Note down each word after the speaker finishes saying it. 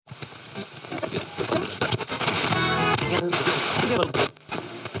Welcome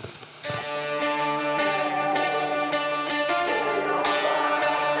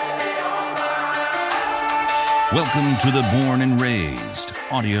to the Born and Raised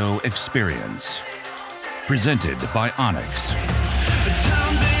audio experience, presented by Onyx.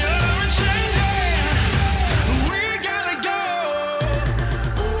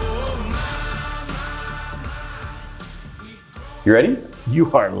 You ready?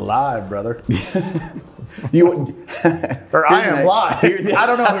 You are live, brother. Or I am live. I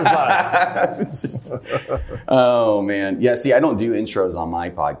don't know who's live. Oh man, yeah. See, I don't do intros on my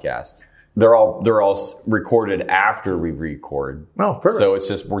podcast. They're all recorded after we record. Oh, perfect.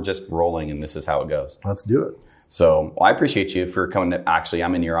 So we're just rolling, and this is how it goes. Let's do it. So I appreciate you for coming to. Actually,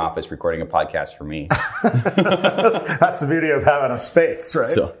 I'm in your office recording a podcast for me. That's the beauty of having a space, right?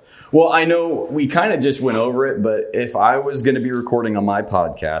 So. Well, I know we kind of just went over it, but if I was going to be recording on my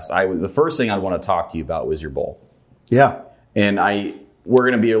podcast, the first thing I'd want to talk to you about was your bowl. Yeah. And we're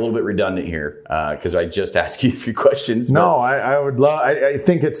going to be a little bit redundant here because I just asked you a few questions. No, I would love. I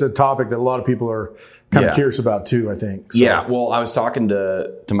think it's a topic that a lot of people are kind of curious about too. I think. So. Yeah. Well, I was talking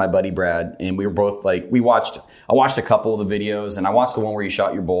to my buddy Brad, and we were both like, I watched a couple of the videos, and I watched the one where you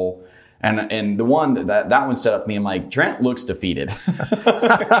shot your bull. And the one that one set up me, I'm like, Trent looks defeated.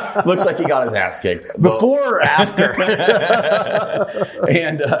 Looks like he got his ass kicked. Before or after?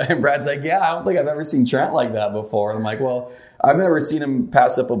 And Brad's like, yeah, I don't think I've ever seen Trent like that before. And I'm like, well, I've never seen him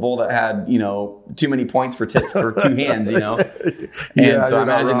pass up a bull that had, too many points for two hands, And so I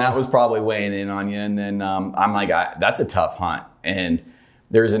imagine that was probably weighing in on you. And then I'm like, that's a tough hunt. And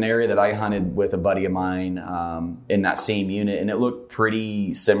there's an area that I hunted with a buddy of mine in that same unit, and it looked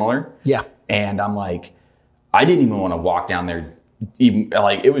pretty similar. Yeah. And I'm like, I didn't even want to walk down there.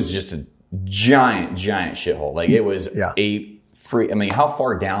 It was just a giant shithole. Like it was how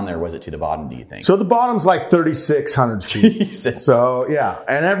far down there was it to the bottom, do you think? So the bottom's like 3,600 feet. Jesus. So yeah.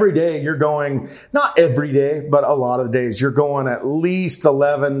 And every day you're going, not every day, but a lot of the days you're going at least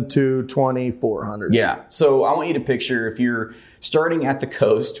 11 to 2,400. Yeah. So I want you to picture if you're starting at the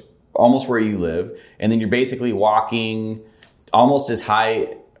coast, almost where you live, and then you're basically walking almost as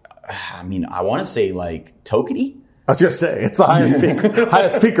high. I want to say like Tokenie. I was going to say, it's the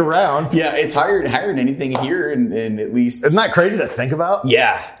highest peak around. Yeah, it's higher than anything here, and at least. Isn't that crazy to think about?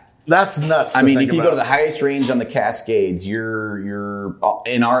 Yeah. That's nuts. If you go to the highest range on the Cascades, you're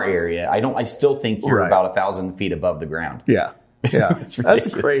in our area. I still think you're about 1,000 feet above the ground. Yeah. Yeah,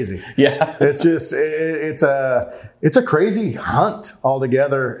 that's crazy. Yeah, it's just it's a crazy hunt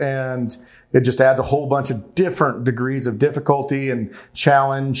altogether, and it just adds a whole bunch of different degrees of difficulty and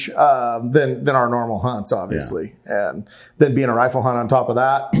challenge than our normal hunts, obviously. Yeah. And then being a rifle hunt on top of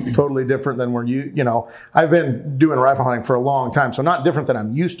that, totally different than where I've been doing rifle hunting for a long time, so not different than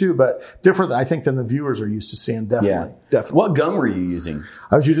I'm used to, but different than I think than the viewers are used to seeing. Definitely. What gun were you using?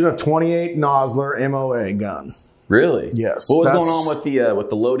 I was using a 28 Nosler MOA gun. Really? Yes. What was going on with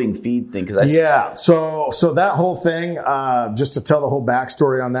the loading feed thing? So that whole thing, just to tell the whole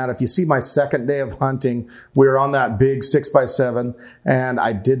backstory on that, if you see my second day of hunting, we were on that big 6x7, and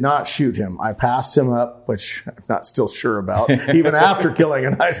I did not shoot him. I passed him up, which I'm not still sure about. Even after killing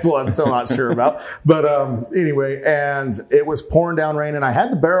a nice bull, I'm still not sure about. But anyway, and it was pouring down rain, and I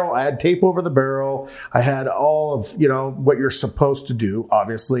had the barrel. I had tape over the barrel. I had all of what you're supposed to do,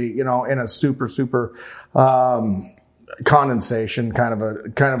 obviously, in a super condensation kind of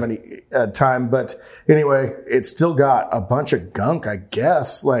a time. But anyway, it still got a bunch of gunk, I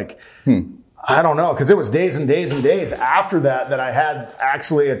guess. I don't know, because it was days and days and days after that I had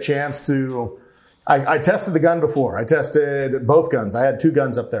actually a chance to. I tested the gun before. I tested both guns. I had two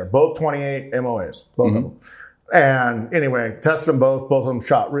guns up there, both 28 MOAs, both of them. And anyway, tested them both. Both of them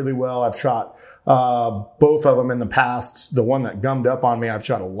shot really well. I've shot both of them in the past. The one that gummed up on me, I've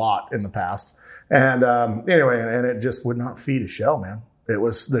shot a lot in the past. And anyway, and it just would not feed a shell, man.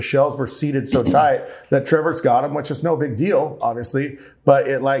 The shells were seated so tight that Trevor's got them, which is no big deal, obviously, but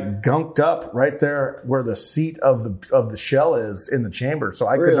it gunked up right there where the seat of the shell is in the chamber. So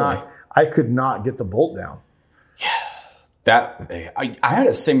I could not get the bolt down. Yeah. I had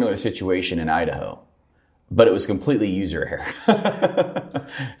a similar situation in Idaho, but it was completely user error.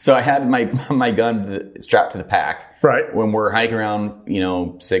 So I had my gun strapped to the pack. Right. When we're hiking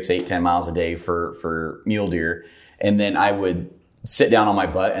around, 6, 8, 10 miles a day for mule deer. And then I would sit down on my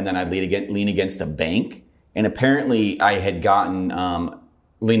butt, and then I'd lean against a bank. And apparently I had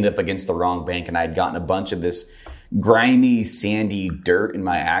leaned up against the wrong bank, and I had gotten a bunch of this grimy, sandy dirt in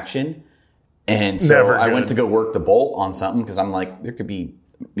my action. And so I went to go work the bolt on something because I'm like, there could be,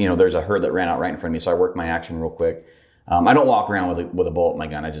 there's a herd that ran out right in front of me. So I worked my action real quick. I don't walk around with a bullet in my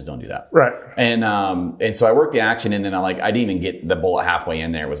gun. I just don't do that. Right. And so I worked the action, and then I didn't even get the bullet halfway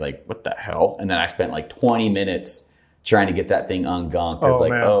in there. It was like, what the hell? And then I spent like 20 minutes trying to get that thing ungunked. It was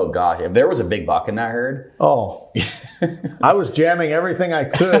man. Oh gosh, if there was a big buck in that herd. Oh, I was jamming everything I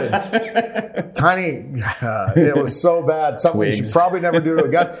could. Tiny, it was so bad. Something you should probably never do to a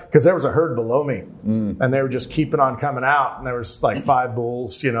gun, because there was a herd below me and they were just keeping on coming out, and there was like 5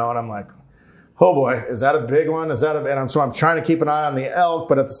 bulls, and I'm like, oh boy, is that a big one? So I'm trying to keep an eye on the elk,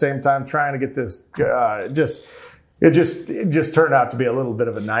 but at the same time trying to get this, it just turned out to be a little bit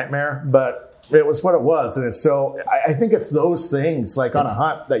of a nightmare, but it was what it was. And it's I think it's those things like on a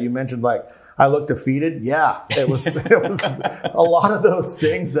hunt that you mentioned, like I look defeated. Yeah, it was a lot of those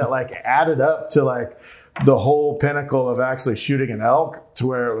things that like added up to like the whole pinnacle of actually shooting an elk, to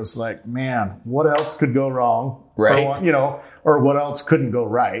where it was like, man, what else could go wrong? Right. Or what else couldn't go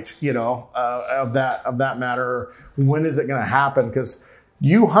right, of that matter. When is it going to happen? Because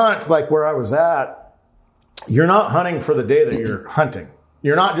you hunt like where I was at, you're not hunting for the day that you're hunting.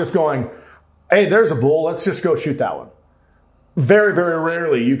 You're not just going, hey, there's a bull, let's just go shoot that one. Very, very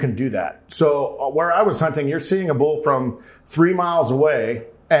rarely you can do that. So where I was hunting, you're seeing a bull from 3 miles away,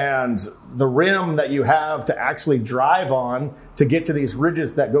 and the rim that you have to actually drive on to get to these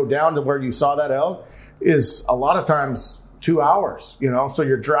ridges that go down to where you saw that elk is a lot of times 2 hours, So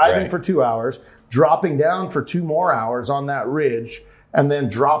you're driving for 2 hours, dropping down for 2 more hours on that ridge, and then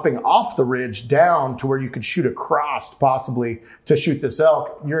dropping off the ridge down to where you could shoot across possibly to shoot this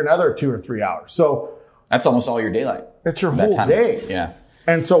elk. You're another 2 or 3 hours. So that's almost all your daylight. It's your whole day. Yeah.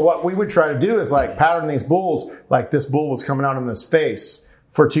 And so what we would try to do is like pattern these bulls. Like this bull was coming out in this face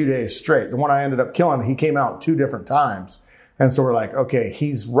for 2 days straight. The one I ended up killing, he came out 2 different times. And so we're like, okay,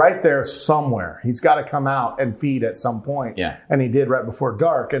 he's right there somewhere. He's got to come out and feed at some point. Yeah. And he did right before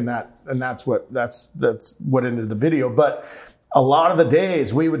dark. And that's what ended the video. But a lot of the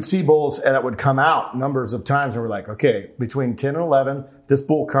days we would see bulls that would come out numbers of times, and we're like, okay, between 10 and 11, this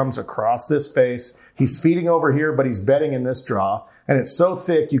bull comes across this face. He's feeding over here, but he's bedding in this draw. And it's so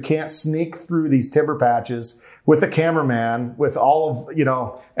thick, you can't sneak through these timber patches with a cameraman, with all of,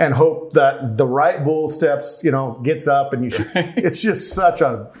 and hope that the right bull steps, gets up, and you should, it's just such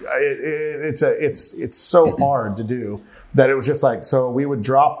it's so hard to do that it was just like, so we would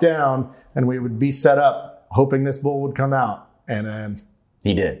drop down and we would be set up hoping this bull would come out. And then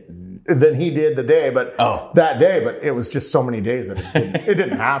he did. Then he did that day, but it was just so many days that it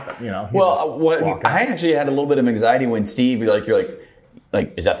didn't happen. Well, I actually had a little bit of anxiety when Steve, you're like,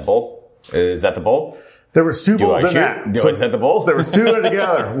 is that the bull? Is that the bull? There was 2 bulls in that. Is that the bull? There was 2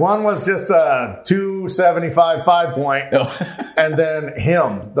 together. One was just a 275 5-point, and then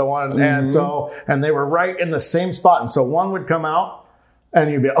him, the one, and they were right in the same spot. And so one would come out. And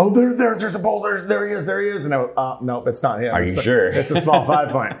you'd be, there's a bull, there he is. And nope, it's not him. Are you sure? It's a small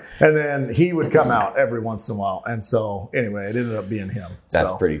 5-point. And then he would come out every once in a while. And so anyway, it ended up being him.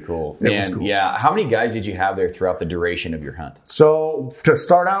 That's pretty cool. It was cool. Yeah. How many guys did you have there throughout the duration of your hunt? So to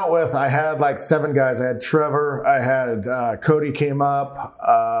start out with, I had like 7 guys. I had Trevor. I had Cody came up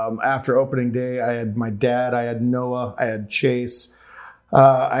after opening day. I had my dad. I had Noah. I had Chase.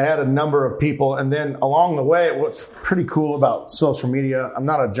 I had a number of people, and then along the way, what's pretty cool about social media, I'm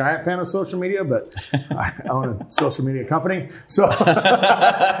not a giant fan of social media, but I own a social media company. So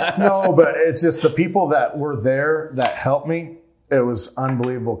no, but it's just the people that were there that helped me. It was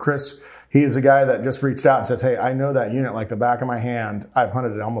unbelievable. Chris, he's a guy that just reached out and says, hey, I know that unit like the back of my hand. I've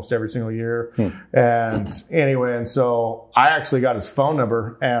hunted it almost every single year. And anyway, and so I actually got his phone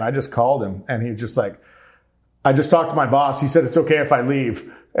number, and I just called him, and he was just like, I just talked to my boss. He said, it's okay if I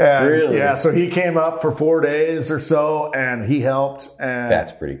leave. And really? Yeah. So he came up for 4 days or so, and he helped. And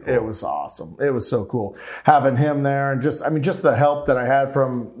that's pretty cool. It was awesome. It was so cool having him there, and just the help that I had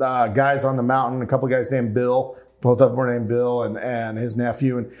from guys on the mountain, a couple of guys named Bill. Both of them were named Bill, and his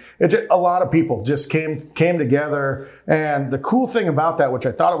nephew. And a lot of people just came together. And the cool thing about that, which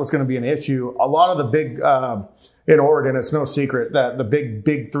I thought it was going to be an issue, a lot of the big, in Oregon, it's no secret that the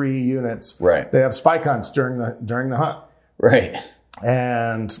big 3 units, right, they have spike hunts during the hunt. Right.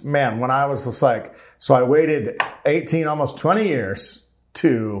 And man, when I was just like, so I waited 18, almost 20 years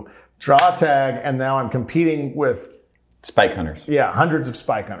to draw a tag, and now I'm competing with spike hunters. Yeah, hundreds of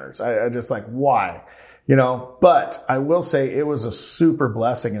spike hunters. I just like, why? But I will say it was a super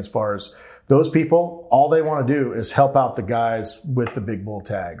blessing as far as those people, all they want to do is help out the guys with the big bull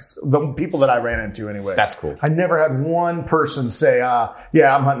tags. The people that I ran into anyway. That's cool. I never had one person say,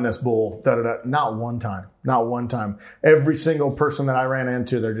 yeah, I'm hunting this bull. Da-da-da. Not one time. Every single person that I ran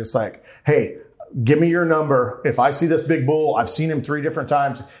into, they're just like, hey, give me your number. If I see this big bull, I've seen him 3 different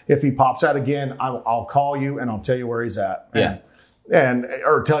times. If he pops out again, I'll call you and I'll tell you where he's at. And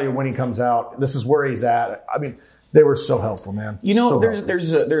or tell you when he comes out. This is where he's at. I mean, they were so helpful, man. You know, so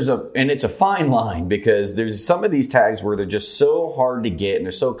there's a and it's a fine line, because there's some of these tags where they're just so hard to get and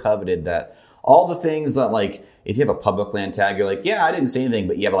they're so coveted that all the things that, like, if you have a public land tag, you're like, yeah, I didn't see anything,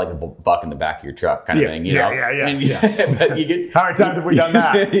 but you have like a buck in the back of your truck kind of thing, you know? Yeah. But you get, how many times have we done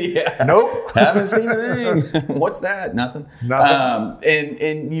that? Nope. Haven't seen a thing. What's that? Nothing.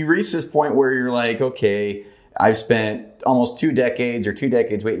 And you reach this point where you're like, okay, I've spent almost 2 decades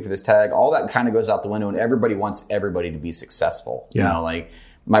waiting for this tag. All that kind of goes out the window, and everybody wants everybody to be successful. You know, like,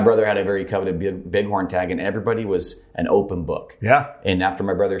 my brother had a very coveted bighorn tag, and everybody was an open book. Yeah. And after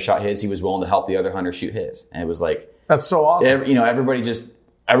my brother shot his, he was willing to help the other hunter shoot his. And it was like, that's so awesome. Everybody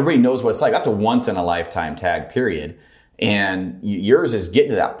knows what it's like. That's a once in a lifetime tag, period. And yours is getting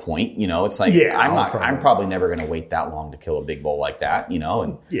to that point. You know, it's like, I'm probably never going to wait that long to kill a big bull like that, you know?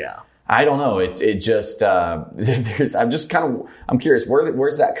 And I don't know. It just, I'm curious,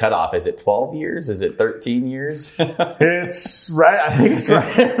 where's that cutoff? Is it 12 years? Is it 13 years? It's right. I think it's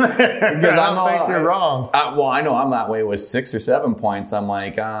right there. Because I don't think you're wrong. Well, I know I'm that way with 6 or 7 points. I'm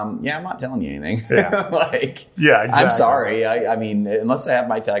like, I'm not telling you anything. Exactly. I'm sorry. I mean, unless I have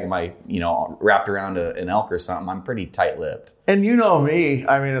my tag wrapped around an elk or something, I'm pretty tight-lipped. And you know me,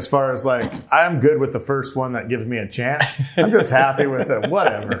 I mean, as far as like, I'm good with the first one that gives me a chance. I'm just happy with it,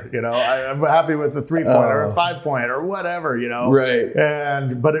 whatever, you know. I'm happy with the 3-pointer or a 5-point or whatever, you know. Right.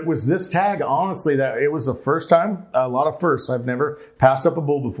 But it was this tag, honestly, that it was the first time, a lot of firsts. I've never passed up a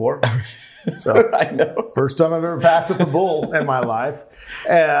bull before. So I know. First time I've ever passed up a bull in my life.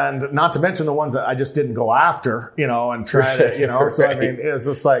 And not to mention the ones that I just didn't go after, you know, and try to, you know. So, I mean, it was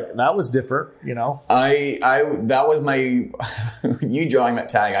just like, that was different, you know. That was my, you drawing that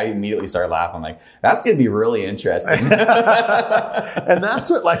tag, I immediately started laughing. Like, that's going to be really interesting. And that's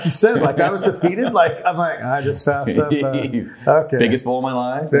what, like you said, like I was defeated. Like, I'm like, I just passed up. Okay. Biggest bull of my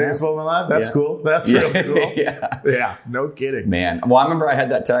life. Biggest bull of my life. That's cool. That's really cool. Yeah. No kidding. Man. Well, I remember I had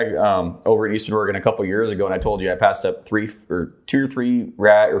that tag, over in Eastern Oregon a couple years ago, and I told you I passed up 2 or 3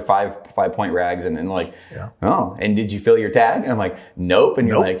 5-point rags, and like, oh, and did you fill your tag? And I'm like, nope. And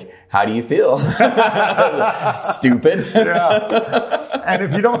you're like, how do you feel? Stupid. And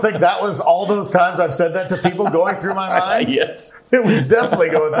if you don't think that was all those times I've said that to people going through my mind, yes, it was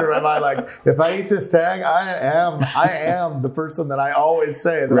definitely going through my mind. Like, if I eat this tag, I am the person that I always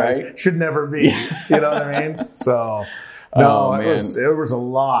say that I should never be. You know what I mean? So. No, it was a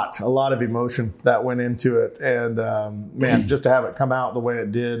lot of emotion that went into it. And, man, just to have it come out the way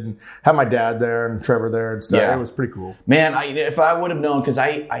it did and have my dad there and Trevor there and stuff, it was pretty cool. Man, if I would have known, because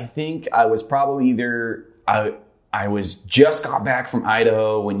I think I was probably either, I was just got back from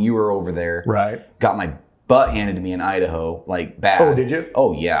Idaho when you were over there. Right. Got my butt handed to me in Idaho, like bad. Oh, did you?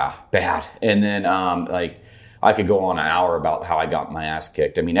 Oh, yeah, bad. And then, I could go on an hour about how I got my ass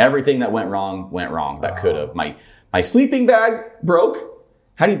kicked. I mean, everything that went wrong that could have. My sleeping bag broke.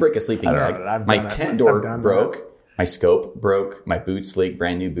 How do you break a sleeping bag? My tent door broke. My scope broke. My boots leaked.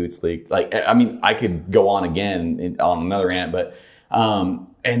 Brand new boots leaked. Like, I mean, I could go on again on another rant, but and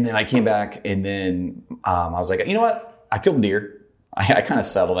then I came back, and then I was like, you know what? I killed a deer. I kind of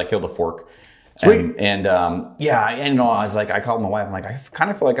settled. I killed a fork. Sweet. And I was like, I called my wife. I'm like, I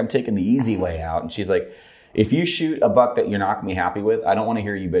kind of feel like I'm taking the easy way out. And she's like, if you shoot a buck that you're not going to be happy with, I don't want to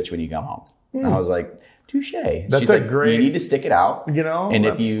hear you bitch when you come home. And I was like, touche. That's a great. You need to stick it out, you know. And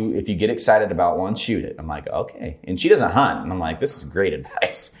if you get excited about one, shoot it. I'm like, okay. And she doesn't hunt, and I'm like, this is great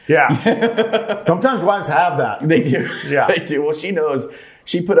advice. Yeah. Sometimes wives have that. They do. Yeah, they do. Well, she knows.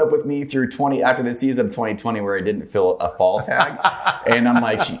 She put up with me through after the season of 2020 where I didn't fill a fall tag, and I'm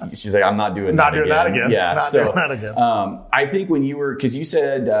like, she's like, I'm not doing that again. Yeah. Doing that again. I think when you were, because you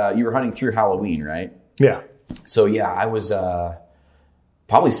said you were hunting through Halloween, right? Yeah. So yeah, I was.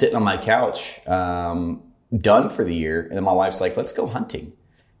 Probably sitting on my couch, done for the year. And then my wife's like, let's go hunting.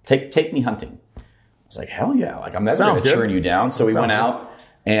 Take me hunting. I was like, hell yeah. Like, I'm never going to turn you down. So we went out,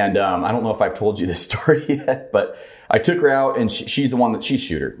 and I don't know if I've told you this story yet, but I took her out, and she's the one she's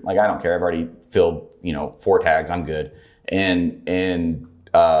shooter. Like, I don't care. I've already filled, 4 tags. I'm good. And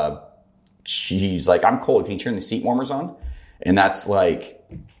she's like, I'm cold. Can you turn the seat warmers on? And that's like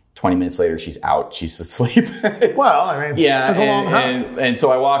 20 minutes later, she's out. She's asleep. Well, I mean, yeah. And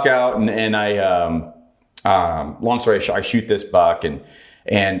so I walk out, and I, long story short, I shoot this buck, and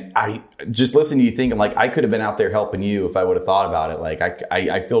I just listen to you thinking, like, I could have been out there helping you if I would have thought about it. Like,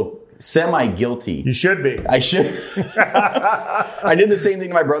 I feel semi-guilty. You should be. I should. I did the same thing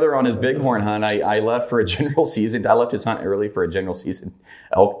to my brother on his bighorn hunt. I left for a general season. I left his hunt early for a general season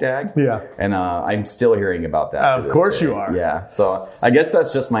elk tag. Yeah. And I'm still hearing about that. Of course you are. Yeah. So I guess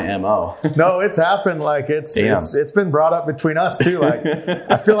that's just my MO. No, it's happened. Like it's been brought up between us too. Like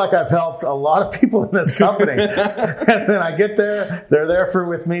I feel like I've helped a lot of people in this company. And then I get there, they're there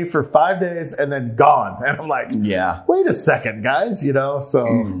with me for 5 days and then gone. And I'm like, yeah, wait a second, guys,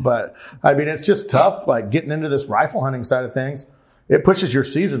 so, but I mean, it's just tough, like getting into this rifle hunting side of things. It pushes your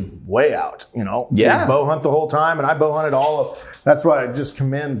season way out, Yeah. We bow hunt the whole time, and I bow hunted that's why I just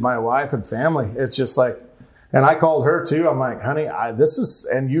commend my wife and family. It's just like, and I called her too. I'm like, honey,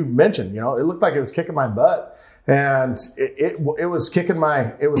 and you mentioned, it looked like it was kicking my butt, and it was kicking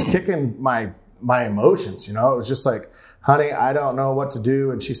my emotions, It was just like, honey, I don't know what to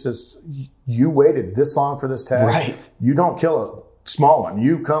do. And she says, you waited this long for this tag. Right. You don't kill a small one.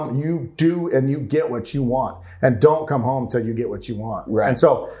 You do, and you get what you want. And don't come home till you get what you want. Right. And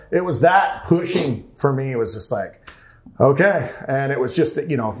so it was that pushing for me. It was just like, okay. And it was just,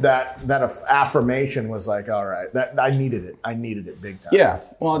 that affirmation was like, all right, that I needed it. I needed it big time. Yeah.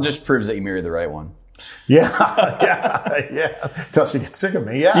 Well, it just proves that you married the right one. Yeah. Till she gets sick of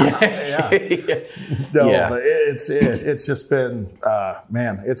me. Yeah. No, but it's just been,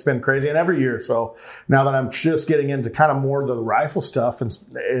 it's been crazy. And every year. So now that I'm just getting into kind of more of the rifle stuff, and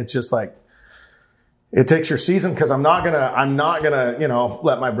it's just like, it takes your season, because I'm not gonna,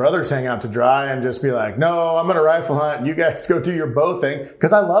 let my brothers hang out to dry and just be like, no, I'm gonna rifle hunt and you guys go do your bow thing,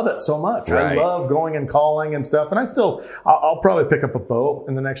 because I love it so much. Right. I love going and calling and stuff, and I'll probably pick up a bow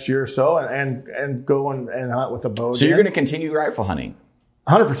in the next year or so and go and hunt with a bow. So you're gonna continue rifle hunting?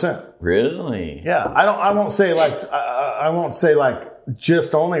 100%. Really? Yeah. I won't say like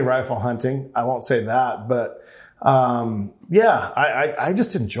just only rifle hunting. I won't say that, but I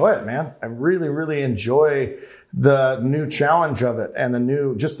just enjoy it, man. I really, really enjoy the new challenge of it, and the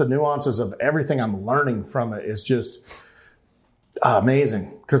nuances of everything I'm learning from it is just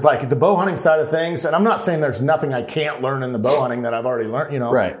amazing. Because like the bow hunting side of things, and I'm not saying there's nothing I can't learn in the bow hunting that I've already learned,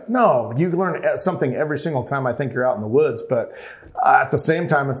 Right. No, you learn something every single time I think you're out in the woods. But at the same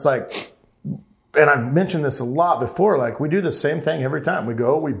time, it's like, and I've mentioned this a lot before, like we do the same thing every time. We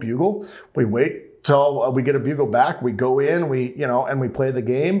go, we bugle, we wait till we get a bugle back, we go in, and we play the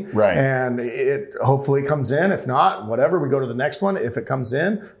game. Right. And it hopefully comes in. If not, whatever, we go to the next one. If it comes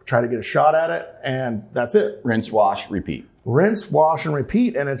in, try to get a shot at it, and that's it. Rinse, wash, repeat. Rinse, wash, and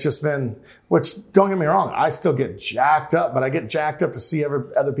repeat. And it's just been, which don't get me wrong, I still get jacked up, but I get jacked up to see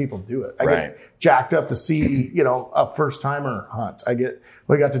other people do it. I get jacked up to see, a first timer hunt.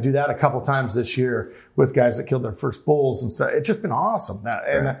 We got to do that a couple times this year with guys that killed their first bulls and stuff. It's just been awesome.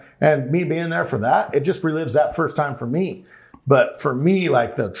 And me being there for that, it just relives that first time for me. But for me,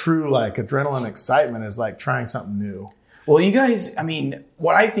 like the true like adrenaline excitement is like trying something new. Well, you guys, I mean,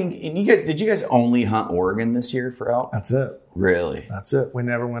 what I think, and did you guys only hunt Oregon this year for elk? That's it. Really? That's it. We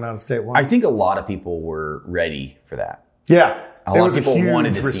never went out of state once. I think a lot of people were ready for that. Yeah. A lot of people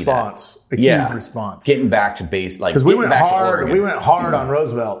wanted to see that. A huge response. Getting back to base, like, because we went hard on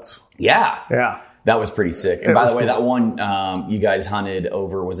Roosevelt's. Yeah. Yeah. That was pretty sick. And by the way, that one you guys hunted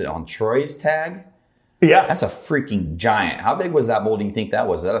over, was it on Troy's tag? Yeah. That's a freaking giant. How big was that bull do you think that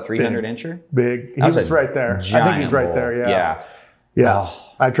was? Is that a 300 incher? Big. He was right there. I think he's right there, yeah. Yeah. Oh.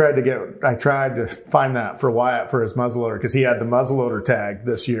 I tried to find that for Wyatt for his muzzleloader, because he had the muzzleloader tag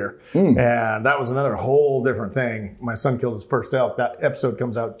this year. And that was another whole different thing. My son killed his first elk. That episode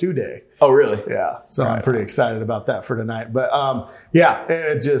comes out today. Oh, really? Yeah. So I'm pretty excited about that for tonight. But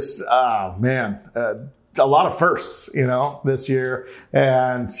it just, a lot of firsts, this year.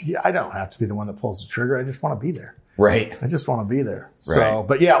 And I don't have to be the one that pulls the trigger. I just want to be there. Right. I just want to be there. Right. So,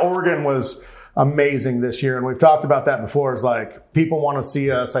 but yeah, Oregon was amazing this year. And we've talked about that before. Is like, people want to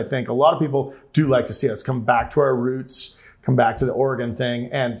see us. I think a lot of people do like to see us come back to our roots, come back to the Oregon thing.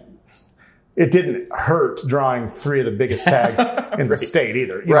 And it didn't hurt drawing 3 of the biggest tags in the state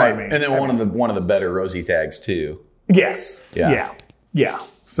either. You know what I mean? And then one of the better rosy tags too. Yes. Yeah.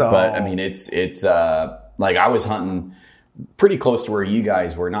 So, but I mean, it's like I was hunting pretty close to where you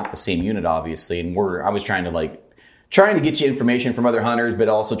guys were, not the same unit, obviously. And I was trying to get you information from other hunters, but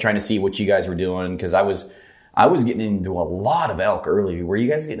also trying to see what you guys were doing. Cause I was getting into a lot of elk early. Were you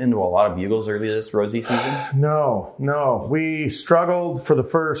guys getting into a lot of bugles early this rosy season? No. We struggled for the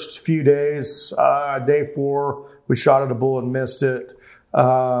first few days. Day 4, we shot at a bull and missed it.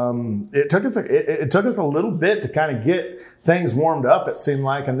 It took us a little bit to kind of get things warmed up, it seemed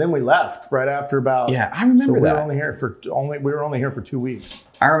like, and then we left right after about. Yeah, I remember that. We were only here for 2 weeks.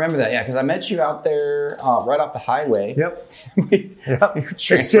 I remember that, yeah, because I met you out there right off the highway. Yep.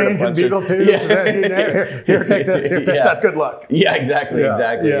 Exchanging beagle tubes. Yeah. Here, take this. Here, take that. Good luck. Yeah, exactly.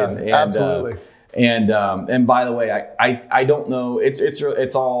 Yeah, absolutely. And by the way, I don't know.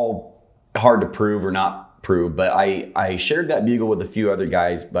 It's all hard to prove or not prove, but I shared that bugle with a few other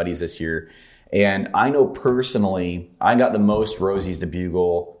buddies this year, and I know personally I got the most rosies to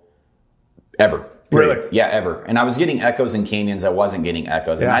bugle ever. Really? Yeah, ever. And I was getting echoes in canyons. I wasn't getting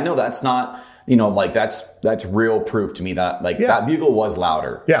echoes. And I know that's not, that's real proof to me that that bugle was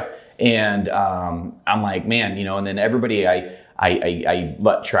louder. Yeah. And I'm like, man, and then everybody I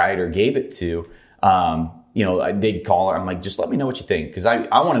let try it or gave it to, they'd call her. I'm like, just let me know what you think. Cause I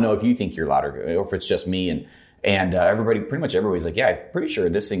want to know if you think you're louder or if it's just me. And pretty much everybody's like, yeah, I'm pretty sure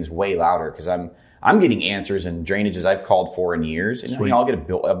this thing's way louder. Cause I'm getting answers and drainages I've called for in years. And I'll get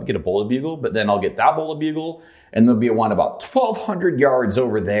a bullet bugle, but then I'll get that bullet bugle, and there'll be one about 1,200 yards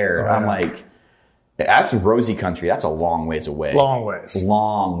over there. I'm like, that's rosy country. That's a long ways away. Long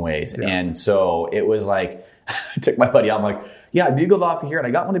ways. Yeah. And so it was like, I took my buddy out. I'm like, yeah, I bugled off of here, and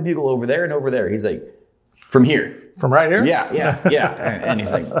I got one to bugle over there and over there. He's like, from here. From right here? Yeah. And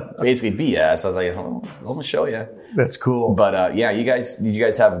he's like, basically BS. I was like, let me show you. That's cool. But did you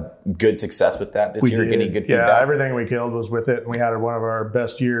guys have good success with that this year? Getting good feedback? Yeah, everything we killed was with it. And we had one of our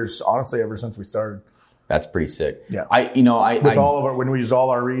best years, honestly, ever since we started. That's pretty sick. Yeah. When we used all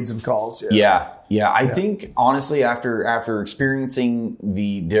our reads and calls. Yeah. I think honestly, after experiencing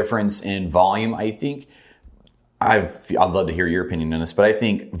the difference in volume, I think I'd love to hear your opinion on this, but I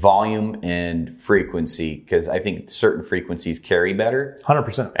think volume and frequency, because I think certain frequencies carry better.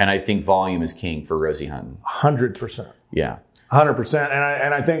 100%. And I think volume is king for rosy hunting. 100%. Yeah. 100%.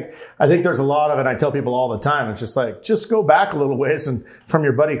 And I think there's a lot of it. I tell people all the time, it's just like, just go back a little ways and from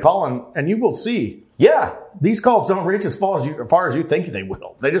your buddy calling, and you will see. Yeah. These calls don't reach as far as you think they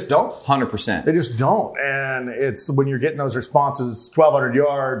will. They just don't. 100%. They just don't. And it's when you're getting those responses, 1,200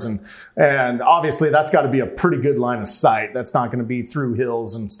 yards, and obviously that's got to be a pretty good line of sight. That's not going to be through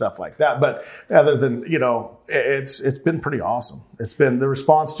hills and stuff like that. But other than, it's been pretty awesome. The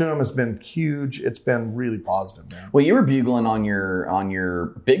response to them has been huge. It's been really positive, man. Well, you were bugling on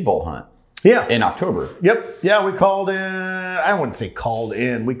your big bull hunt. Yeah. In October. Yep. Yeah, we called in. I wouldn't say called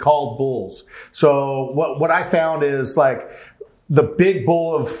in. We called bulls. So what I found is like the big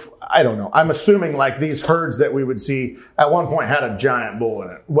bull of, I don't know, I'm assuming like these herds that we would see at one point had a giant bull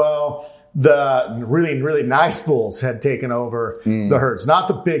in it. Well, the really, really nice bulls had taken over the herds, not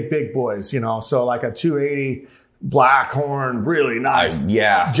the big boys, so like a 280 black horn, really nice,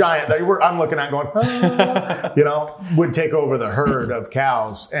 giant. I'm looking at going, would take over the herd of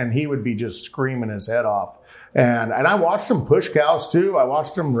cows, and he would be just screaming his head off. And I watched them push cows too. I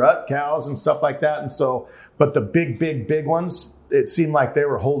watched them rut cows and stuff like that. And so, but the big ones, it seemed like they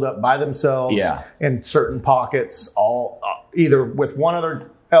were holed up by themselves in certain pockets, all either with one other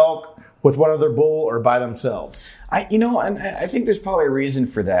elk, with one other bull, or by themselves. And I think there's probably a reason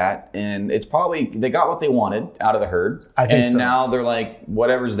for that. And it's probably, they got what they wanted out of the herd. I think so. And now they're like,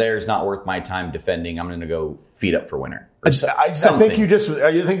 whatever's there is not worth my time defending. I'm going to go feed up for winter. I think you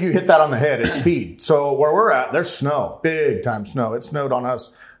hit that on the head. It's feed. So where we're at, there's snow, big time snow. It snowed on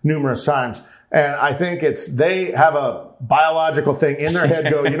us numerous times. And I think they have a biological thing in their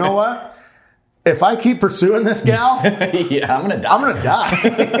head go, you know what? If I keep pursuing this gal, I'm going to die.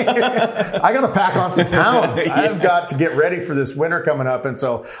 I got to pack on some pounds. I've got to get ready for this winter coming up. And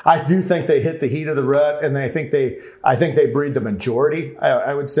so I do think they hit the heat of the rut, and I think they breed the majority,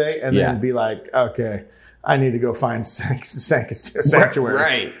 I would say, and then be like, okay, I need to go find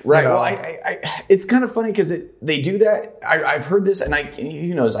sanctuary. Right. Well, it's kind of funny because they do that. I've heard this, and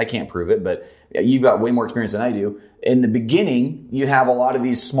who knows, I can't prove it, but you've got way more experience than I do. In the beginning, you have a lot of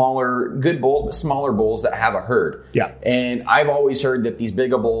these smaller, good bulls, but smaller bulls that have a herd. Yeah. And I've always heard that these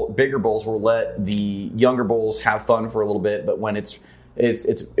bigger bulls will let the younger bulls have fun for a little bit, but when it's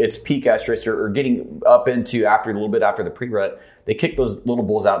peak estrus or getting up into a little bit after the pre-rut, they kick those little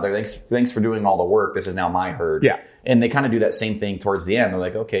bulls out there. Thanks for doing all the work. This is now my herd. Yeah. And they kind of do that same thing towards the end. They're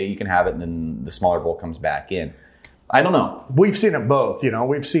like, okay, you can have it, and then the smaller bull comes back in. I don't know. We've seen it both.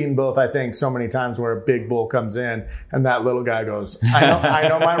 We've seen both, I think, so many times where a big bull comes in and that little guy goes, I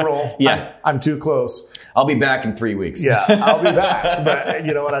know my role. Yeah. I'm too close. I'll be back in 3 weeks. Yeah, I'll be back. But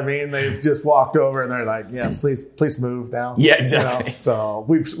you know what I mean? They've just walked over and they're like, yeah, please move now. Yeah, exactly. So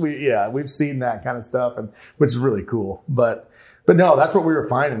we've seen that kind of stuff, and which is really cool. But no, that's what we were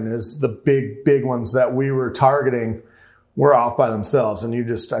finding is the big ones that we were targeting were off by themselves. And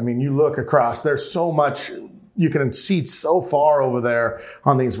you look across, there's so much, you can see so far over there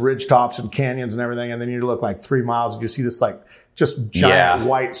on these ridge tops and canyons and everything. And then you look like 3 miles and you see this like just giant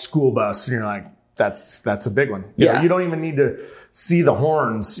white school bus. And you're like, that's a big one. You know, you don't even need to see the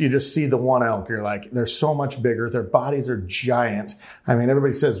horns. You just see the one elk. You're like, they're so much bigger. Their bodies are giant. I mean,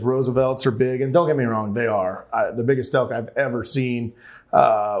 everybody says Roosevelts are big, and don't get me wrong, they are. The biggest elk I've ever seen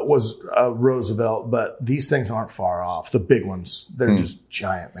was a Roosevelt, but these things aren't far off. The big ones, they're just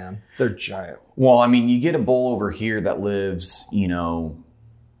giant, man. They're giant. Well, I mean, you get a bull over here that lives,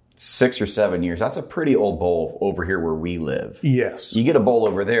 6 or 7 years. That's a pretty old bull over here where we live. Yes. You get a bull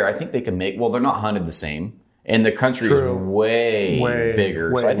over there, I think they can they're not hunted the same. And the country is way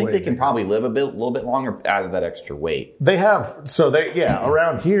bigger. So I think they can probably live a little bit longer out of that extra weight. They have,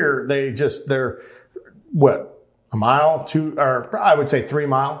 around here, they're what, a mile, 2, or I would say 3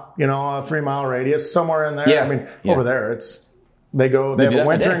 mile, a 3 mile radius, somewhere in there. Yeah. I mean, over there, they have a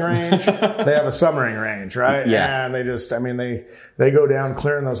wintering range, they have a summering range, right? Yeah. And they go down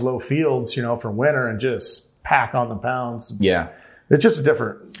clearing those low fields, for winter and just pack on the pounds. It's just a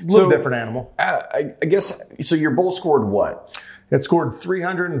different animal. I guess, so your bull scored what? It scored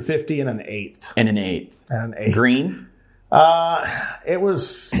 350 and an eighth. And an eighth. Green? It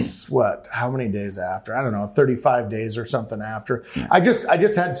was how many days after? I don't know, 35 days or something after. Yeah. I just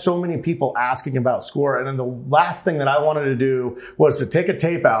had so many people asking about score. And then the last thing that I wanted to do was to take a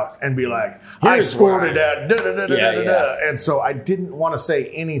tape out and be like, I scored it at da-da-da-da-da-da-da. And so I didn't want to say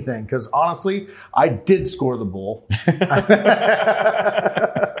anything because honestly, I did score the bull.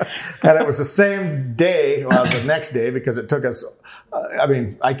 And it was the same day, well, it was the next day because it took us,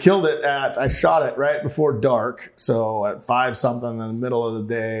 I killed it I shot it right before dark. So at 5 something in the middle of the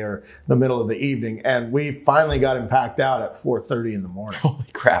day or the middle of the evening. And we finally got him packed out at 4:30 in the morning. Holy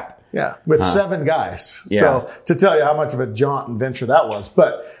crap. Yeah. With 7 guys. Yeah. So to tell you how much of a jaunt and venture that was.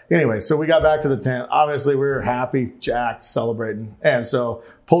 But anyway, so we got back to the tent. Obviously we were happy, jacked, celebrating. And so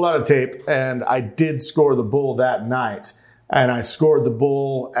pulled out a tape and I did score the bull that night. And I scored the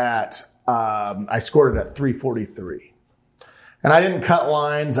bull I scored it at 343. And I didn't cut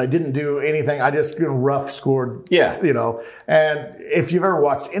lines. I didn't do anything. I just rough scored. Yeah. And if you've ever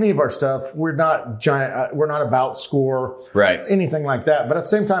watched any of our stuff, we're not giant. We're not about score. Right. Anything like that. But at the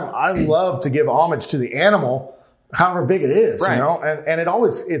same time, I love to give homage to the animal, however big it is. Right. And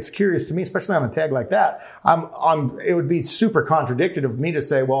it's curious to me, especially on a tag like that. It would be super contradicted of me to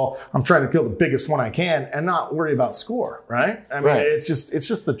say, well, I'm trying to kill the biggest one I can and not worry about score. Right. It's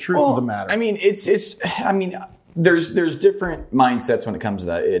just the truth of the matter. There's different mindsets when it comes to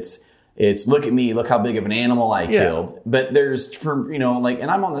that. It's look at me, look how big of an animal I killed. But there's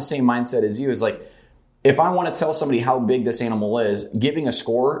and I'm on the same mindset as you, is like, if I want to tell somebody how big this animal is, giving a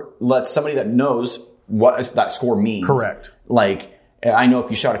score lets somebody that knows what that score means. Correct. Like, I know if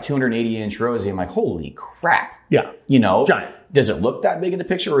you shot a 280-inch Rosie, I'm like, holy crap. Yeah. Giant. Does it look that big in the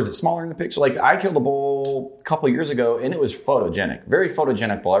picture or is it smaller in the picture? Like, I killed a bull a couple of years ago and it was photogenic. Very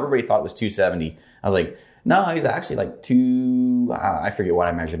photogenic bull. Everybody thought it was 270. I was like, no, he's actually like I forget what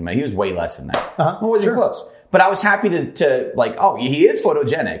I measured him at. He was way less than that. Well, wasn't close. But I was happy to like, oh, he is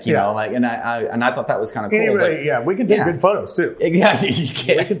photogenic, you know, like, and I thought that was kind of cool. Anyway, we can take good photos too. Exactly, you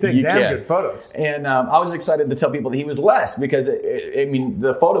can. We can take good photos. And I was excited to tell people that he was less because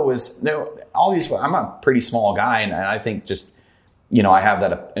the photo was all these. I'm a pretty small guy, and I think just I have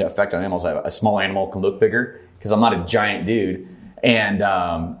that effect on animals. A small animal can look bigger because I'm not a giant dude. And,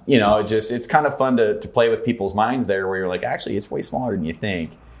 it's kind of fun to play with people's minds there where you're like, actually, it's way smaller than you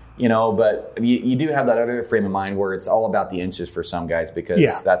think, but you do have that other frame of mind where it's all about the inches for some guys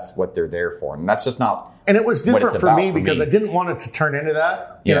because that's what they're there for. And that's just not. And it was different for me because I didn't want it to turn into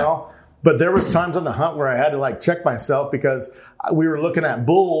that, you know, but there was times on the hunt where I had to like check myself because we were looking at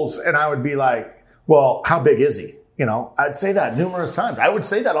bulls and I would be like, well, how big is he? I'd say that numerous times. I would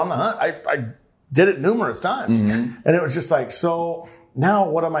say that on the hunt. I did it numerous times. Mm-hmm. And it was just like, so now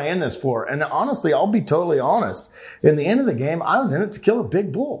what am I in this for? And honestly, I'll be totally honest. In the end of the game, I was in it to kill a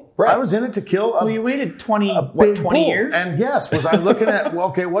big bull. Right. I was in it to kill Well, you waited 20 years? And yes, was I looking at, well,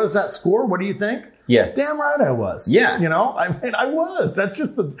 okay, what is that score? What do you think? Yeah. Damn right I was. Yeah. I was. It's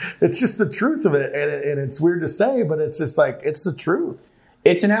just the truth of it. And it's weird to say, but it's just like, it's the truth.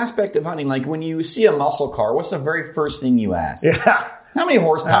 It's an aspect of hunting. Like when you see a muscle car, what's the very first thing you ask? Yeah. How many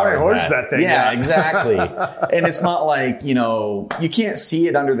horsepower is that thing? Yeah, exactly. And it's not like, you can't see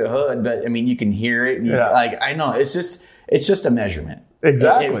it under the hood, but I mean, you can hear it. And I know it's just a measurement.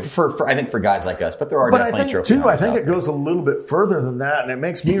 Exactly. For I think for guys like us, but there are definitely trophy hunters. I think it goes a little bit further than that. And it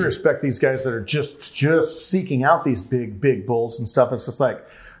makes me respect these guys that are just seeking out these big bulls and stuff. It's just like,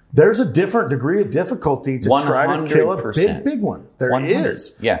 there's a different degree of difficulty to try to kill a 100%. big one. There 100.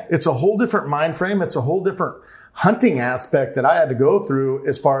 is. Yeah. It's a whole different mind frame. It's a whole different hunting aspect that I had to go through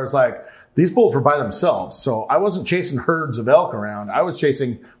as far as like, these bulls were by themselves. So I wasn't chasing herds of elk around. I was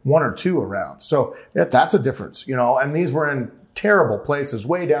chasing one or two around. So that's a difference, and these were in terrible places,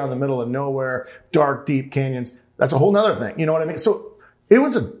 way down in the middle of nowhere, dark, deep canyons. That's a whole nother thing. You know what I mean? So it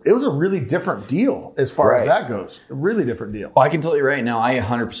was a really different deal as far as that goes. A really different deal. Well, I can tell you right now, I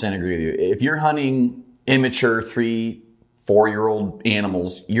 100% agree with you. If you're hunting immature 3-4-year-old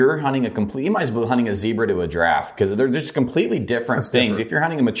animals, you're hunting you might as well be hunting a zebra to a giraffe because they're just completely different things. If you're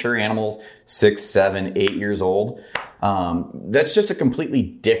hunting a mature animal 6, 7, 8 years old, that's just a completely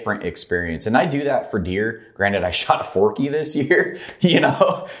different experience. And I do that for deer. Granted, I shot a forky this year,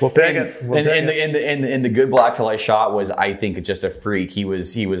 We'll take it. And the good blacktail I shot was, I think, just a freak. He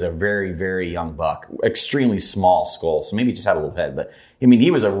was a very, very young buck, extremely small skull. So maybe he just had a little head, but I mean,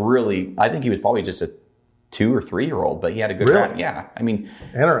 I think he was probably just a 2 or 3-year-old, but he had a good rack. Yeah. I mean,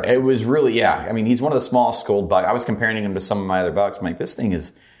 interesting. It was really, I mean, he's one of the smallest skulled bucks. I was comparing him to some of my other bucks. I'm like, this thing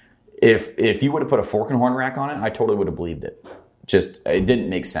is, if you would have put a fork and horn rack on it, I totally would have believed it. It didn't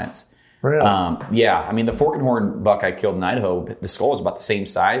make sense. Really? I mean, the fork and horn buck I killed in Idaho, the skull was about the same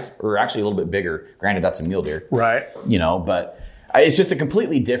size, or actually a little bit bigger. Granted, that's a mule deer. Right. But it's just a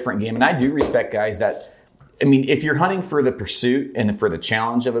completely different game. And I do respect guys that, I mean, if you're hunting for the pursuit and for the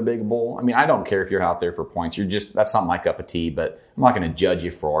challenge of a big bull, I mean, I don't care if you're out there for points. That's not my cup of tea, but I'm not going to judge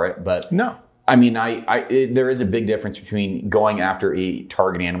you for it. But no, I mean, there is a big difference between going after a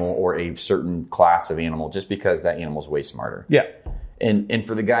target animal or a certain class of animal just because that animal's way smarter. Yeah. And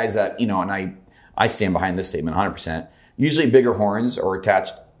for the guys that, and I stand behind this statement 100%, usually bigger horns are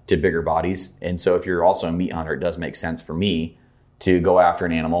attached to bigger bodies. And so if you're also a meat hunter, it does make sense for me to go after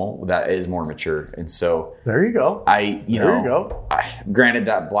an animal that is more mature. And so there you go. Granted,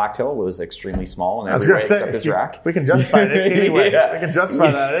 that blacktail was extremely small in every way except his rack. We can justify it anyway. We can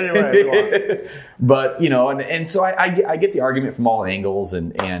justify that anyway if we want. But, and so I get the argument from all angles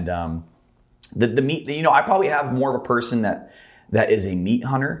and the meat, I probably have more of a person that is a meat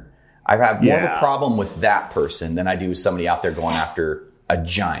hunter. I have more of a problem with that person than I do somebody out there going after a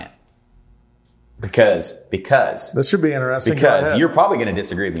giant. Because this should be interesting. Because you're probably going to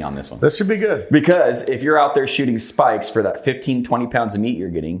disagree with me on this one. This should be good. Because if you're out there shooting spikes for that 15, 20 pounds of meat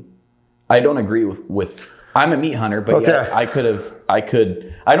you're getting, I don't agree with I'm a meat hunter, but I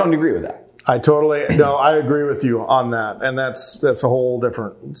don't agree with that. I agree with you on that. And that's a whole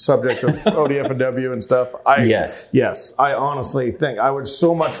different subject of ODF&W and stuff. Yes. I honestly think I would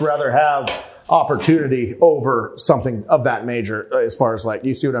so much rather have opportunity over something of that major as far as like,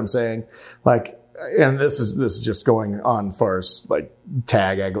 you see what I'm saying? Like, and this is just going on as far as like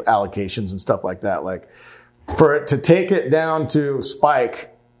tag allocations and stuff like that. Like for it to take it down to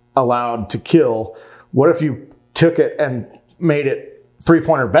spike allowed to kill, what if you took it and made it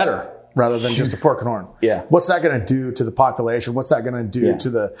 3-pointer better rather than just a fork and horn? Yeah. What's that going to do to the population? What's that going to do to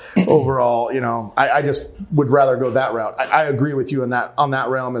the overall, I just would rather go that route. I agree with you on that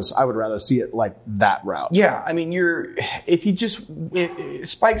realm is I would rather see it like that route. Yeah. I mean,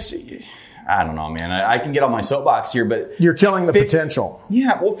 spikes, I don't know, man. I can get on my soapbox here, but you're killing the potential.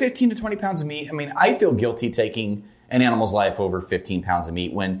 Yeah. Well, 15 to 20 pounds of meat. I mean, I feel guilty taking an animal's life over 15 pounds of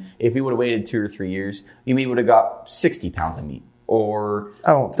meat when if he would have waited 2 or 3 years, you would have got 60 pounds of meat. Or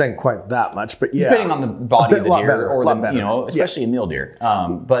I don't think quite that much, but depending on the body of the deer, or especially a mule deer.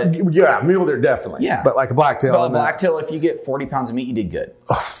 But mule deer definitely. Yeah, but like a blacktail. But a blacktail, if you get 40 pounds of meat, you did good.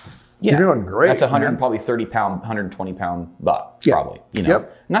 You're doing great. That's 130-pound, 120-pound buck, probably. And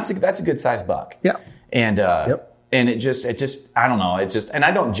that's a good sized buck. Yeah, and it just I don't know. And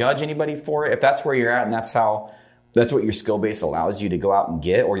I don't judge anybody for it if that's where you're at and that's what your skill base allows you to go out and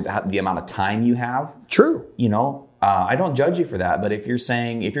get, or the amount of time you have. True. I don't judge you for that, but if you're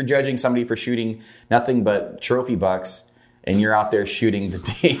judging somebody for shooting nothing but trophy bucks and you're out there shooting the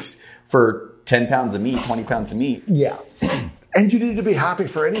takes for 10 pounds of meat, 20 pounds of meat. Yeah. And you need to be happy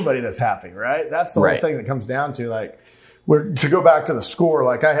for anybody that's happy, right? That's the whole thing that comes down to like, to go back to the score,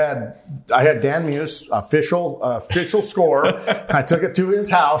 like I had Dan Muse, official score. I took it to his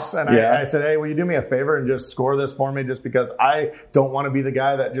house and I said, hey, will you do me a favor and just score this for me? Just because I don't want to be the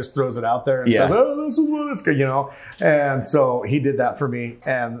guy that just throws it out there and says, oh, this is what it's good, And so he did that for me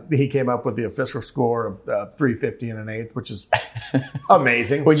and he came up with the official score of 350 and an eighth, which is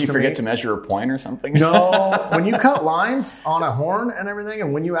amazing. Would you forget to measure a point or something? No, when you cut lines on a horn and everything,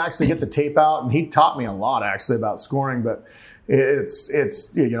 and when you actually get the tape out, and he taught me a lot actually about scoring, but it's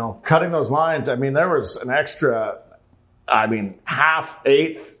cutting those lines. I mean, there was an extra I mean, half,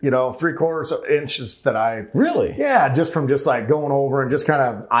 eighth, 3/4 inches that I really, just from just like going over and just kind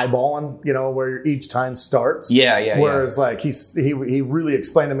of eyeballing, where each tine starts. Whereas like he really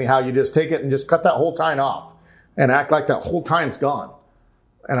explained to me how you just take it and just cut that whole tine off and act like that whole tine's gone.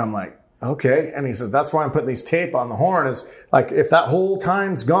 And I'm like, okay. And he says, that's why I'm putting these tape on the horn is like, if that whole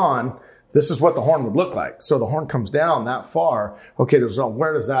tine's gone, this is what the horn would look like. So the horn comes down that far. Okay,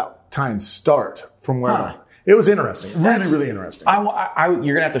 where does that tine start from where? It was interesting. Really, really interesting. You're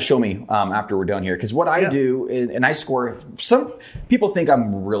going to have to show me after we're done here. Because what I do, and I score, some people think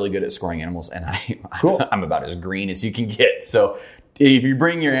I'm really good at scoring animals. And I'm about as green as you can get. So if you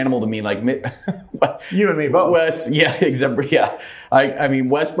bring your animal to me, like you and me both. Wes, I mean,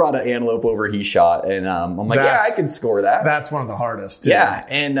 Wes brought an antelope over he shot, and I'm like, I can score that. That's one of the hardest. Too. Yeah,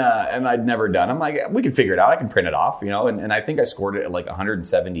 and I'd never done. I'm like, we can figure it out. I can print it off, and I think I scored it at like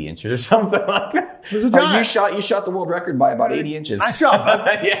 170 inches or something like that. It was a giant. You shot the world record by about 80 inches. Nice job.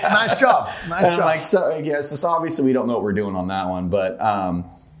 Nice job. I'm like, so obviously we don't know what we're doing on that one, but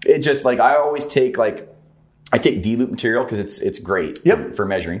it just like I always take I take D-loop material because it's great for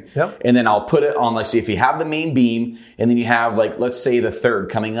measuring. Yep. And then I'll put it on, if you have the main beam and then you have let's say the third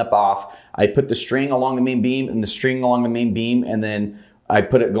coming up off, I put the string along the main beam and the string along the main beam. And then I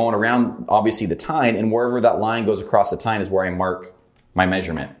put it going around, obviously the tine, and wherever that line goes across the tine is where I mark my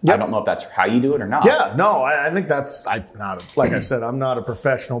measurement. Yep. I don't know if that's how you do it or not. Yeah, no, I think like I said, I'm not a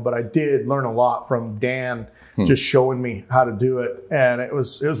professional, but I did learn a lot from Dan just showing me how to do it. And it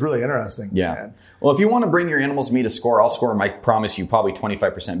was really interesting. Yeah. Man. Well, if you want to bring your animals to me to score, I'll score them, I promise you, probably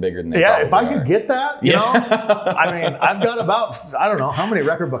 25% bigger than they if I are. Could get that, I mean, I've got about, I don't know how many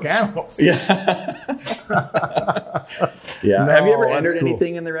record book animals. Yeah. No, have you ever entered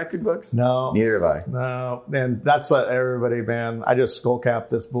anything in the record books? No. Neither have I. No. And that's everybody, man. I just skull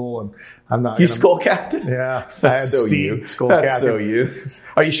capped this bull and I'm not. You skull capped it? Yeah. That's so you. That's so you.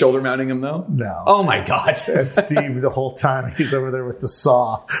 Are you shoulder mounting him though? No. Oh my God. And Steve, the whole time he's over there with the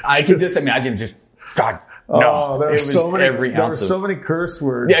saw. I can just imagine God. No, there were so many curse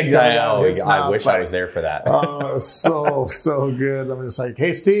words. Yeah, exactly. I wish I was there for that. It was so good. I'm just like,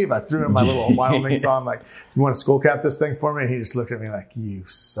 hey, Steve, I threw in my little Wyoming saw. I'm like, you want to skull cap this thing for me? And he just looked at me like, you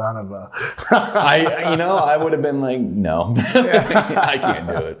son of a. I would have been like, no, I can't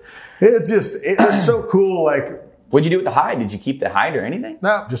do it. It's so cool. Like, what'd you do with the hide? Did you keep the hide or anything?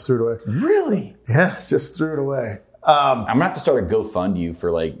 No, just threw it away. Really? Yeah, just threw it away. I'm gonna have to start a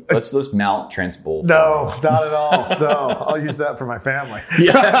GoFund let's mount Trent's bull. No, not at all. No, I'll use that for my family.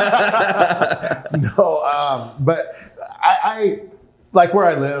 Yeah. No, but I like where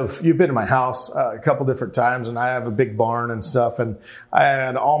I live. You've been to my house a couple different times, and I have a big barn and stuff. And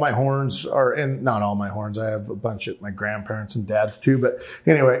all my horns are in. Not all my horns. I have a bunch of my grandparents and dad's too. But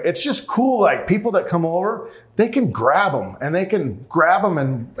anyway, it's just cool. Like people that come over, they can grab them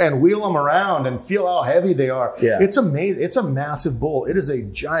and and wheel them around and feel how heavy they are. Yeah. It's amazing. It's a massive bull. It is a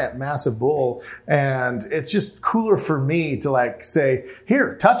giant, massive bull. And it's just cooler for me to say,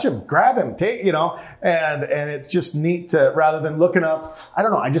 here, touch him, grab him, take, and it's just neat to, rather than looking up, I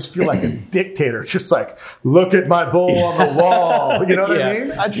don't know. I just feel like a dictator. Just like, look at my bull on the wall. You know what I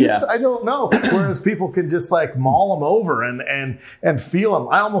mean? I don't know. Whereas people can just maul them over and feel them.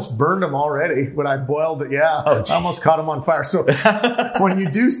 I almost burned them already when I boiled it. Yeah. I almost caught them on fire. So when you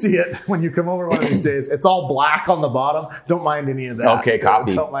do see it, when you come over one of these days, it's all black on the bottom. Don't mind any of that. Okay,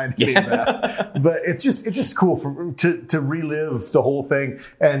 copy. Don't mind any of that. But it's just cool to relive the whole thing.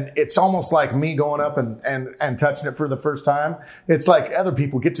 And it's almost like me going up and touching it for the first time. It's like other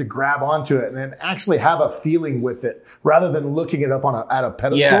people get to grab onto it and actually have a feeling with it rather than looking it up at a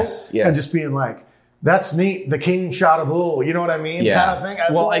pedestal yes. and just being like, that's neat. The king shot a bull. You know what I mean? Yeah. Kind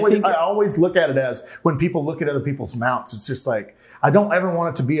of thing. I always look at it as when people look at other people's mounts, it's just like, I don't ever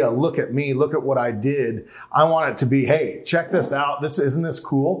want it to be a look at me, look at what I did. I want it to be, hey, check this out. Isn't this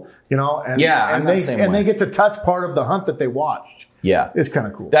cool? And they get to touch part of the hunt that they watched. Yeah. It's kind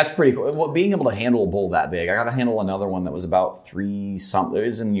of cool. That's pretty cool. Well, being able to handle a bull that big, I got to handle another one that was about 3 something. It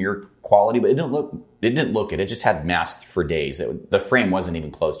was in your quality, but it didn't look it. It just had mass for days. The frame wasn't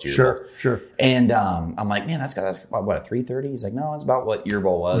even close to your bull. Sure. And I'm like, man, that's what, a 330? He's like, no, it's about what your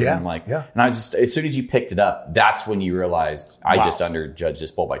bull was. Yeah. And I'm like, and I just, as soon as you picked it up, that's when you realized I just underjudged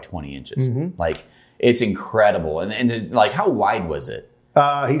this bull by 20 inches. Mm-hmm. Like, it's incredible. And how wide was it?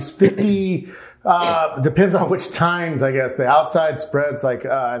 He's 50, depends on which tines, I guess. The outside spreads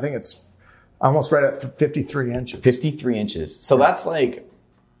I think it's almost right at 53 inches. 53 inches. So that's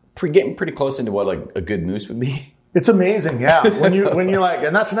getting pretty close into what a good moose would be. It's amazing, yeah. When you're like,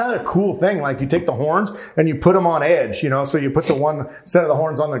 and that's another cool thing. Like you take the horns and you put them on edge, so you put the one set of the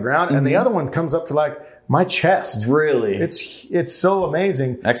horns on the ground and the other one comes up to like my chest. Really? It's so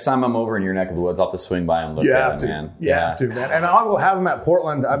amazing. Next time I'm over in your neck of the woods, I'll have to swing by and look at it, man. You have to, man. And I will have them at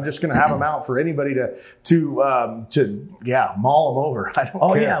Portland. I'm just going to have them out for anybody to maul them over. I don't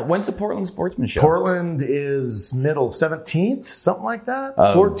care. Yeah. When's the Portland Sportsman Show? Portland is middle 17th, something like that.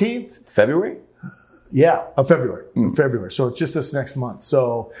 14th. February? Yeah, of February. February. So it's just this next month.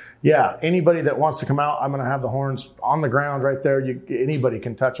 So yeah, anybody that wants to come out, I'm going to have the horns on the ground right there. Anybody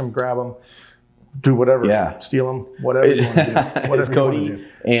can touch them, grab them, do whatever. Yeah. Steal them, whatever you want to do. Is Cody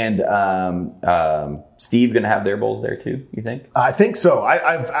and Steve going to have their bulls there too, you think? I think so.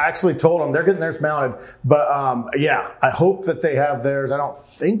 I've actually told them they're getting theirs mounted. But I hope that they have theirs. I don't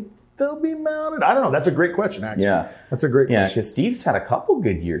think they'll be mounted. I don't know. That's a great question, actually. Yeah. That's a great question. Yeah, because Steve's had a couple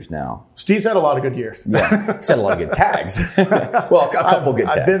good years now. Steve's had a lot of good years. Yeah. He's had a lot of good tags. Well, a couple good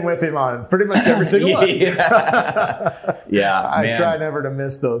tags. I've been with him on pretty much every single one. Yeah. I try never to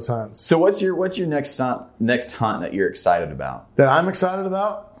miss those hunts. So what's your next hunt that you're excited about? That I'm excited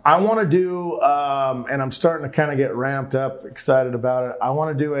about? I want to do, and I'm starting to kind of get ramped up, excited about it. I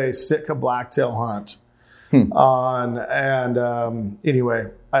want to do a Sitka blacktail hunt. Anyway,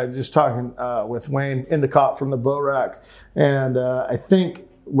 I was just talking with Wayne Endicott from the Bow Rack, and I think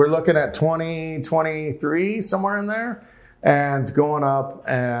we're looking at 2023, somewhere in there, and going up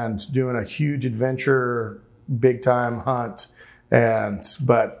and doing a huge adventure, big time hunt.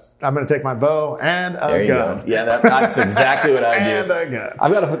 But I'm going to take my bow and a gun. Go. Yeah, that's exactly what I do. And a gun.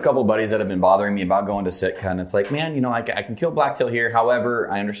 I've got a couple buddies that have been bothering me about going to Sitka, and it's like, man, I can kill blacktail here.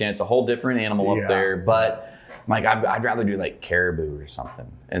 However, I understand it's a whole different animal up there, but like I'd rather do like caribou or something.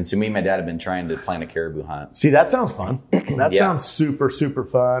 And so me and my dad have been trying to plan a caribou hunt. See, that sounds fun. That sounds super, super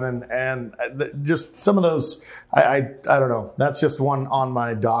fun. And just some of those, I don't know. That's just one on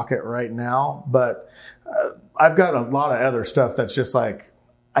my docket right now. But I've got a lot of other stuff that's just like,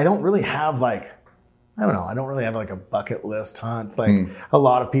 I don't really have like a bucket list hunt. Like a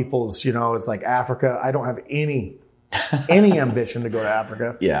lot of people's, it's like Africa. I don't have any ambition to go to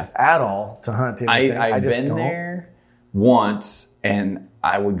Africa at all to hunt anything. I've been there once, and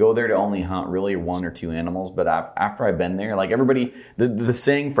I would go there to only hunt really one or two animals. But after I've been there, like everybody, the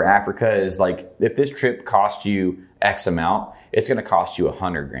saying for Africa is like, if this trip cost you X amount, it's going to cost you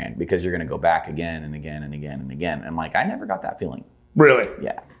 $100,000 because you're going to go back again and again and again and again. And like, I never got that feeling. Really?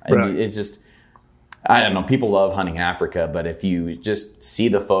 Yeah. Really? It's just, I don't know. People love hunting Africa, but if you just see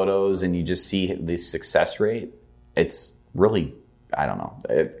the photos and you just see the success rate, it's really, I don't know.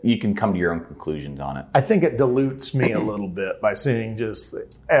 You can come to your own conclusions on it. I think it dilutes me a little bit by seeing just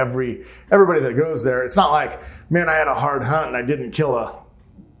everybody that goes there. It's not like, man, I had a hard hunt and I didn't kill a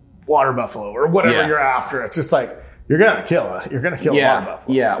water buffalo or whatever you're after. It's just like, you're gonna kill a water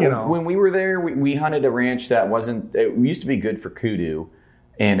buffalo. Yeah. When we were there, we hunted a ranch that it used to be good for kudu,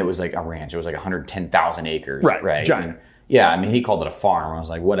 and it was like a ranch. It was like 110,000 acres. Right. Giant. And, he called it a farm. I was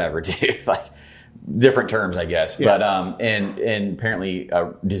like, whatever, dude. Like, different terms, I guess. Yeah. But and apparently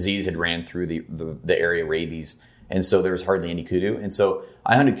a disease had ran through the area, rabies, and so there was hardly any kudu. And so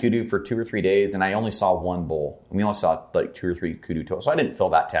I hunted kudu for 2 or 3 days, and I only saw one bull. We only saw like 2 or 3 kudu total, so I didn't fill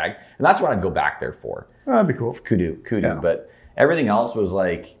that tag. And that's what I'd go back there for. Oh, that'd be cool. Kudu. Yeah. But everything else was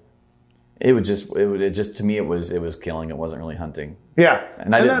like, it just to me it was killing. It wasn't really hunting. Yeah,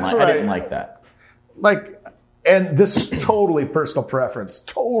 and I didn't like that. Like. And this is totally personal preference.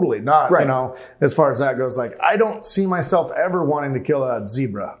 Totally not, as far as that goes. Like, I don't see myself ever wanting to kill a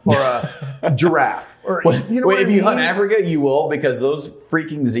zebra or a giraffe. Or, if you hunt Africa, you will, because those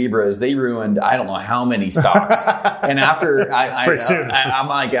freaking zebras, they ruined, I don't know how many stocks. And after, I'm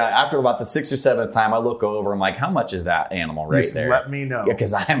like, after about the 6th or 7th time, I look over, I'm like, how much is that animal there? Let me know. Yeah,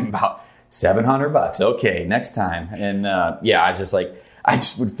 because I'm about $700. Okay, next time. And I was just like, I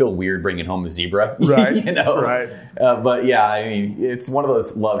just would feel weird bringing home a zebra, right? Right. But yeah, it's one of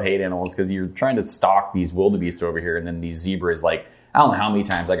those love-hate animals because you're trying to stalk these wildebeest over here, and then these zebras. Like, I don't know how many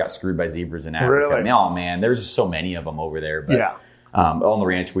times I got screwed by zebras in Africa. Really? Oh man, there's just so many of them over there. But, on the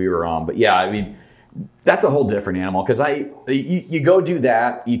ranch we were on. But yeah, that's a whole different animal because you go do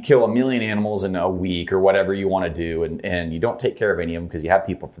that, you kill 1 million animals in a week or whatever you want to do, and you don't take care of any of them because you have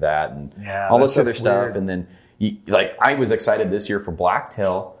people for that and all this other stuff, weird. And then. I was excited this year for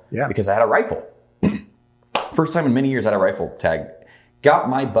blacktail because I had a rifle. First time in many years I had a rifle tag. Got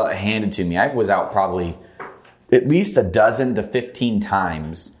my butt handed to me. I was out probably at least 12 to 15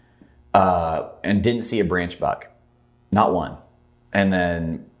 times and didn't see a branch buck. Not one. And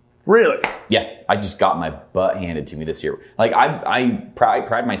then... Really? Yeah. I just got my butt handed to me this year. Like I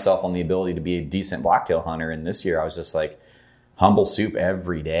pride myself on the ability to be a decent blacktail hunter, and this year I was just like humble soup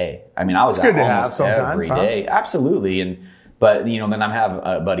every day. I mean, I was out almost every day. Absolutely. But then I have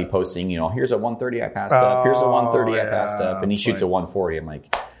a buddy posting, here's a 130 I passed up. Here's a 130 I passed up, and he shoots a 140. I'm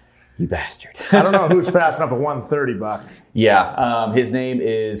like, you bastard. I don't know who's passing up a 130 buck. Yeah. His name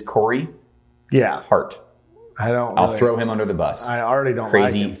is Corey. Yeah. Hart. I'll throw him under the bus. I already don't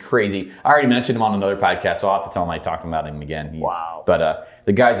like him. Crazy. I already mentioned him on another podcast, so I'll have to tell him I talked about him again. Wow. But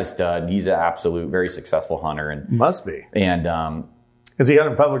the guy's a stud. He's an absolute, very successful hunter. And must be. And is he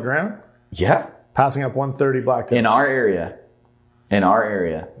hunting public ground? Yeah. Passing up 130 blacktails. In our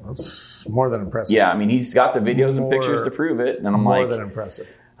area. That's more than impressive. Yeah, I mean, he's got the videos and pictures to prove it. And I'm more than impressive.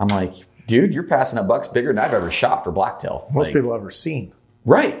 I'm like, dude, you're passing up bucks bigger than I've ever shot for blacktail. Most people ever seen.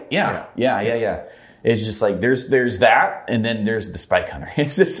 Right. Yeah. It's just like there's that, and then there's the spike hunter.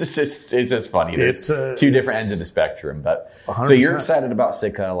 It's just funny. There's two different ends of the spectrum. But 100%. So you're excited about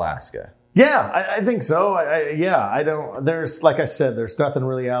Sitka, Alaska? Yeah, I think so. I don't. There's, like I said, there's nothing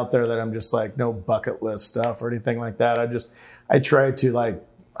really out there that I'm just like, no bucket list stuff or anything like that. I try to, like,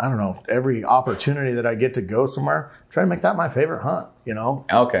 I don't know, every opportunity that I get to go somewhere, try to make that my favorite hunt.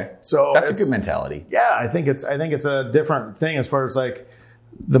 Okay. So that's a good mentality. Yeah, I think it's a different thing as far as like.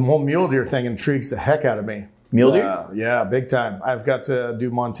 The whole mule deer thing intrigues the heck out of me. Mule deer? Yeah, big time. I've got to do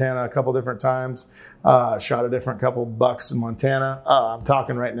Montana a couple different times. Shot a couple bucks in Montana. I'm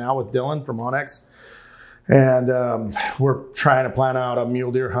talking right now with Dylan from Onyx. And we're trying to plan out a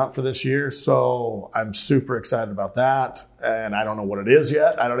mule deer hunt for this year. So I'm super excited about that. And I don't know what it is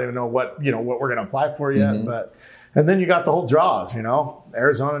yet. I don't even know what we're going to apply for yet. Mm-hmm. And then you got the whole draws,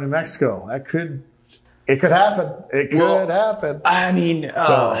 Arizona, New Mexico. It could happen. It could happen. I mean,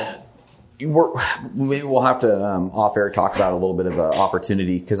 maybe we'll have to off air talk about a little bit of an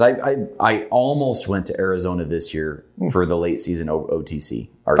opportunity, because I almost went to Arizona this year for the late season OTC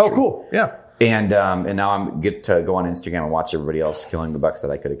archery. Oh, cool! Yeah. And now I'm get to go on Instagram and watch everybody else killing the bucks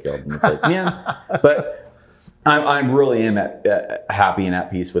that I could have killed, and it's like, man, but I'm really happy and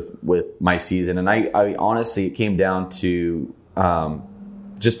at peace with my season, and I honestly, it came down to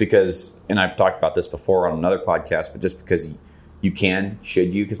just because. And I've talked about this before on another podcast, but just because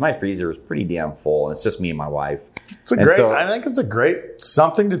should you? Because my freezer is pretty damn full, and it's just me and my wife. I think it's a great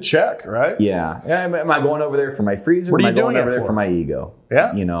something to check, right? Yeah. Am I going over there for my freezer? What are you am I going doing over it there for my ego?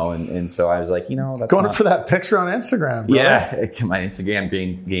 Yeah. And so I was like, that's going for that picture on Instagram, bro. Yeah. My Instagram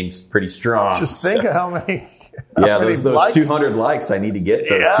game's pretty strong. Just think of how many. Those 200 likes I need to get.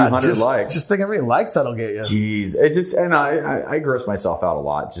 Those 200 likes. Just think how many likes that'll get you. Jeez, and I gross myself out a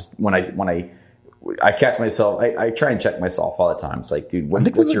lot. Just when I catch myself, I try and check myself all the time. It's like, dude,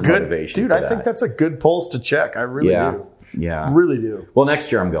 what's your motivation? Dude, I think that's a good pulse to check. I really do. Yeah. Really do. Well,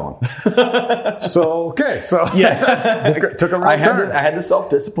 next year I'm going. So yeah. Took a wrong turn. I had the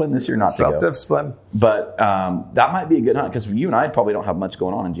self-discipline this year not to go. Self-discipline. But that might be a good hunt, because you and I probably don't have much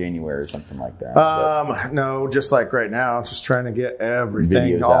going on in January or something like that. No, just like right now, just trying to get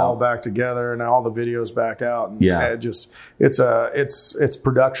everything videos all out. Back together and all the videos back out. And yeah. It's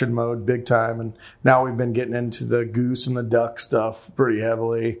production mode big time. And now we've been getting into the goose and the duck stuff pretty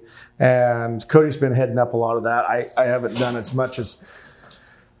heavily. And Cody's been heading up a lot of that. I haven't done as much as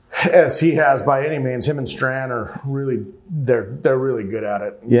he has by any means. Him and Strand are really they're really good at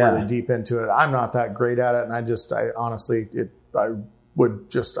it. Yeah. Really deep into it. I'm not that great at it, and I honestly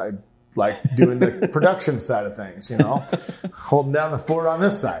like doing the production side of things, holding down the fort on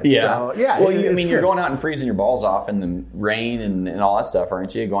this side. Yeah. So, yeah. Well, you're going out and freezing your balls off in the rain and all that stuff,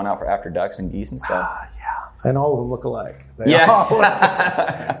 aren't you? Going out for after ducks and geese and stuff. Yeah. And all of them look alike. They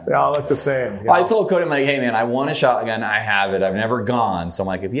all look the same. I told Cody, I'm like, hey, man, I want a shotgun. I have it. I've never gone. So I'm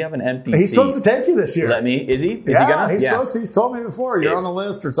like, if you have an empty He's seat, supposed to take you this year. Let me. Is he? He's supposed to. He's told me before. You're on the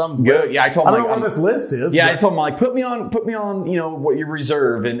list or something. Good. Yeah, I told him. I don't know what this list is. Yeah, I told him, like, put me on, what you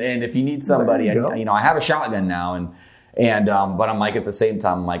reserve. And if you need somebody, I have a shotgun now. But I'm like, at the same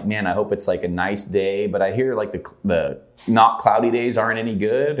time, I'm like, man, I hope it's like a nice day. But I hear like the not cloudy days aren't any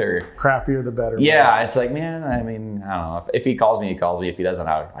good, or crappier the better. Yeah, man. It's like, man, I mean, I don't know. If he calls me, he calls me. If he doesn't,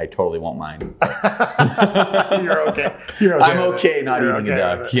 I totally won't mind. You're okay. I'm okay not eating a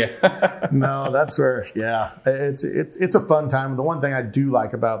duck. Yeah. No, that's where. Yeah, it's a fun time. The one thing I do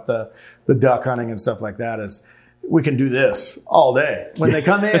like about the duck hunting and stuff like that is, we can do this all day. When they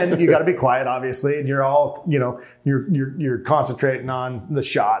come in, you got to be quiet, obviously, and you're all, you're concentrating on the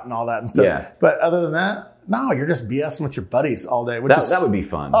shot and all that and stuff. Yeah. But other than that, no, you're just BSing with your buddies all day. That would be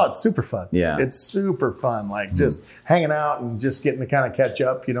fun. Oh, it's super fun. Yeah. It's super fun. Like just hanging out and just getting to kind of catch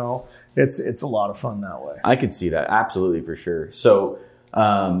up, It's a lot of fun that way. I could see that. Absolutely, for sure. So,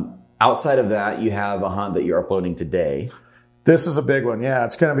 Outside of that, you have a hunt that you're uploading today. This is a big one. Yeah,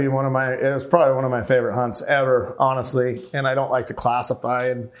 it's going to be it's probably one of my favorite hunts ever, honestly. And I don't like to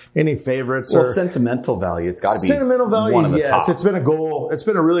classify any favorites. Well, sentimental value. It's got to be sentimental value. One of the yes, top. It's been a goal. It's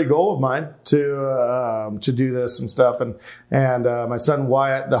been a really goal of mine to do this and stuff. And my son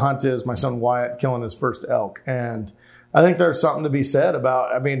Wyatt, the hunt is my son Wyatt killing his first elk. And I think there's something to be said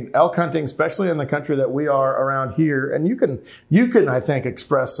about, elk hunting, especially in the country that we are around here. And you can, I think,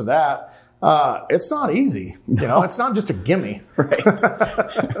 express to that. It's not easy. It's not just a gimme. Right.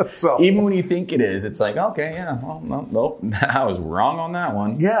 So even when you think it is, it's like, okay, yeah, well, nope, I was wrong on that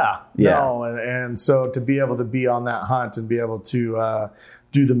one. Yeah. Yeah. No, and so to be able to be on that hunt and be able to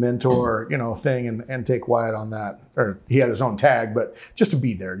do the mentor, thing and take Wyatt on that, or he had his own tag, but just to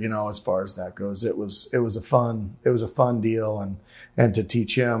be there, as far as that goes, it was a fun deal and to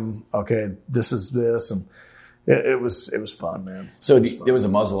teach him, okay, this is this, and it was fun, man. So it was a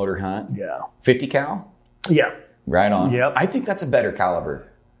muzzleloader hunt? Yeah. 50 cal? Yeah. Right on. Yep. I think that's a better caliber.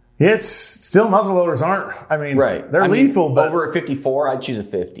 It's still muzzleloaders aren't. Right. They're lethal, but over a 54, I'd choose a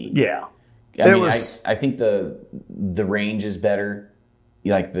 50. Yeah. I think the range is better.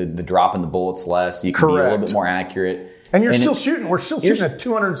 You like the drop in the bullets less. You can be a little bit more accurate. And we're still shooting a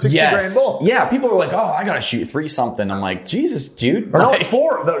 260 grain bull. Yeah, people are like, oh, I got to shoot 3 something. I'm like, Jesus, dude. Or no, it's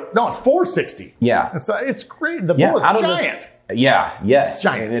 460. Yeah. It's great. The bullet's giant. Yes.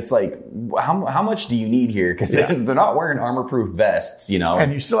 Giant. And it's like, how much do you need here? Because they're not wearing armor-proof vests,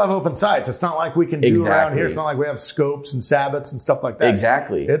 And you still have open sights. It's not like we can do around here. It's not like we have scopes and sabots and stuff like that.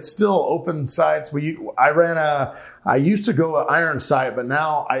 Exactly. It's still open sights. I used to go an iron sight, but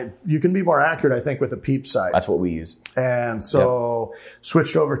now you can be more accurate, I think, with a peep sight. That's what we use. And so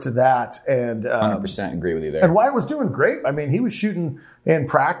switched over to that. And 100% agree with you there. And Wyatt was doing great. He was shooting in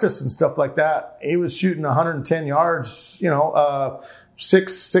practice and stuff like that. He was shooting 110 yards,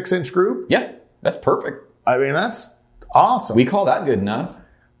 6-inch group. Yeah, that's perfect. That's awesome. We call that good enough.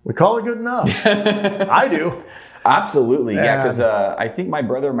 We call it good enough. I do. Absolutely. Yeah, because I think my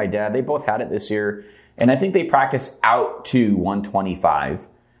brother and my dad, they both had it this year. And I think they practice out to 125.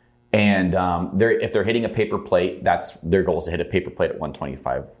 And if they're hitting a paper plate, that's their goal is to hit a paper plate at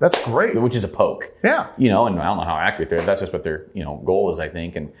 125. That's great. Which is a poke. Yeah. And I don't know how accurate they're. That's just what their goal is, I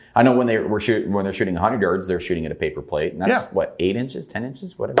think. And I know when they're shooting 100 yards, they're shooting at a paper plate, and that's 8 inches, 10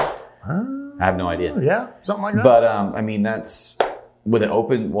 inches, whatever. I have no idea. Yeah, something like that. But that's with an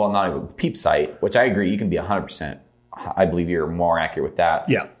open, well, not a peep sight, which I agree. You can be 100%. I believe you're more accurate with that.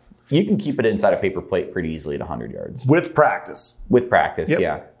 Yeah. You can keep it inside a paper plate pretty easily at 100 yards. With practice.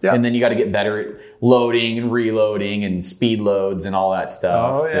 Yeah. And then you got to get better at loading and reloading and speed loads and all that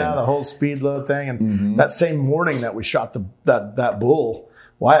stuff. Oh, yeah, the whole speed load thing. And that same morning that we shot that bull,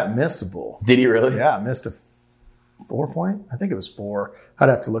 Wyatt missed a bull. Did he really? Yeah, missed a 4-point. I think it was 4. I'd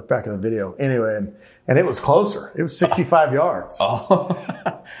have to look back at the video. Anyway, and it was closer. It was 65 yards. Oh.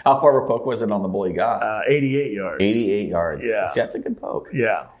 How far of a poke was it on the bull you got? 88 yards. 88 yards. Yeah. See, that's a good poke.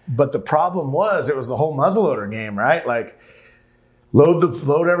 Yeah. But the problem was it was the whole muzzleloader game, right? Like load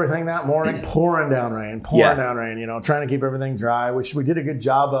everything that morning, pouring down rain, trying to keep everything dry, which we did a good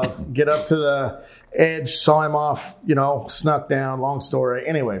job of. Get up to the edge, saw him off, snuck down, long story.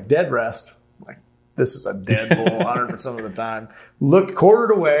 Anyway, dead rest. Like, this is a dead bull 100% of the time.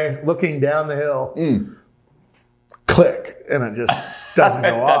 Quartered away, looking down the hill. Click, and it just doesn't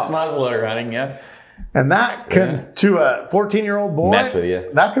go off. That's muzzleloader hunting, yeah. And that can, to a 14-year-old boy, mess with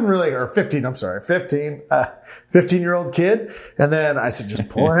you. That can really, or 15-year-old kid. And then I said, just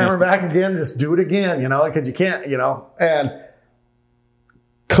pull the hammer back again, just do it again, because you can't, and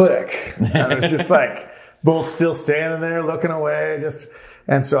click. And it's just like, bull's still standing there looking away,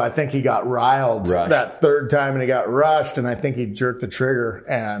 and so I think he got rushed that third time, and he got rushed, and I think he jerked the trigger,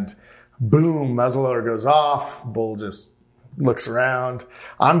 and boom, muzzleloader goes off, bull just looks around.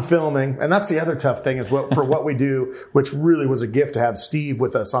 I'm filming, and that's the other tough thing is for what we do, which really was a gift to have Steve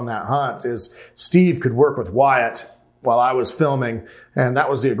with us on that hunt, is Steve could work with Wyatt while I was filming, and that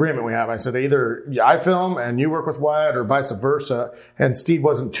was the agreement we have. I said either I film and you work with Wyatt or vice versa, and Steve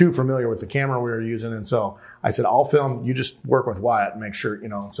wasn't too familiar with the camera we were using, and so I said I'll film, you just work with Wyatt and make sure,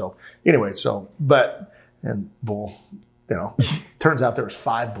 so anyway, and bull, turns out there was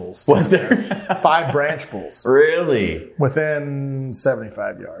 5 bulls. Was there? 5 branch bulls. Really? Within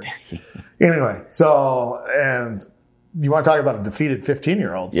 75 yards. Anyway, and you want to talk about a defeated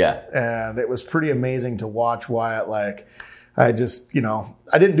 15-year-old. Yeah. And it was pretty amazing to watch Wyatt. Like, I just,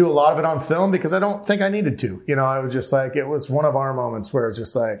 I didn't do a lot of it on film because I don't think I needed to. I was just like, it was one of our moments where it's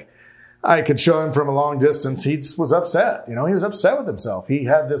just like, I could show him from a long distance. He was upset. He was upset with himself. He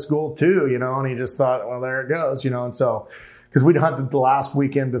had this goal too, and he just thought, well, there it goes, and so because we'd hunted the last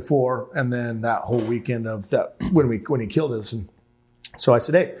weekend before, and then that whole weekend of that when he killed us. And so I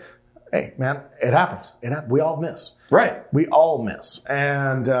said, hey, man, it happens. We all miss. Right. We all miss.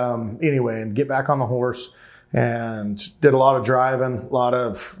 And anyway, and get back on the horse and did a lot of driving, a lot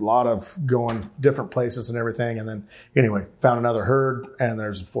of going different places and everything. And then anyway, found another herd, and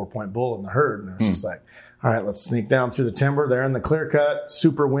there's a 4-point bull in the herd. And it was just like, all right, let's sneak down through the timber. They're in the clear cut,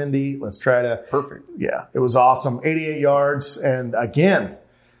 super windy. Let's try to. Perfect. Yeah, it was awesome. 88 yards. And again,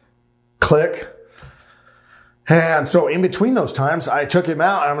 click. And so in between those times, I took him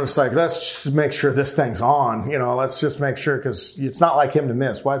out. And I'm just like, let's just make sure this thing's on. Let's just make sure, because it's not like him to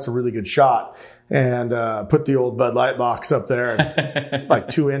miss. Why, it's a really good shot. And put the old Bud Light box up there, like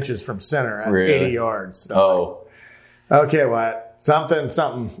 2 inches from center at 80 yards. So okay, what? Something.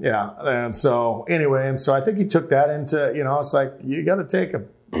 Yeah. And so anyway, I think he took that into, it's like, you got to take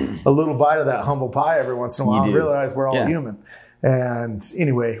a little bite of that humble pie every once in a while and realize we're all human. And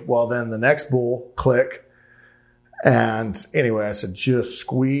anyway, well, then the next bull, click. And anyway, I said, just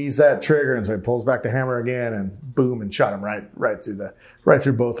squeeze that trigger. And so he pulls back the hammer again, and boom, and shot him right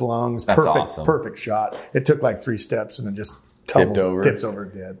through both lungs. That's awesome. Perfect shot. It took like 3 steps, and then just tips over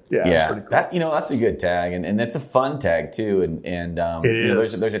dead. Yeah. It's pretty cool. That's a good tag, and that's a fun tag too. And it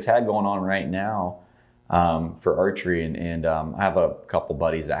is. There's a tag going on right now for archery, and I have a couple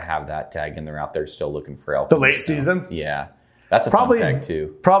buddies that have that tag, and they're out there still looking for elk. The late season. Yeah, that's fun tag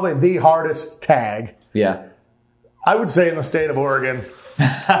too. Probably the hardest tag. Yeah. I would say in the state of Oregon.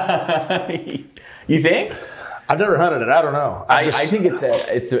 You think? I've never hunted it. I don't know. I think it's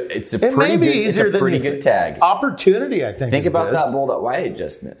a pretty good tag. Opportunity, I think. Think about good. That bull that Wyatt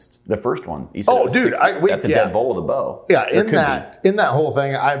just missed. The first one. You said that's a dead bull with a bow. Yeah, in that whole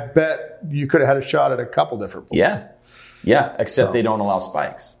thing, I bet you could have had a shot at a couple different bulls. Yeah. Except they don't allow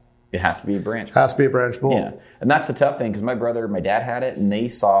spikes. It has to be a branch bull. Has to be a branch bull. Yeah, and that's the tough thing, because my dad had it, and they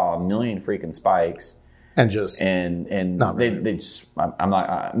saw a million freaking spikes. And just and not they just, I'm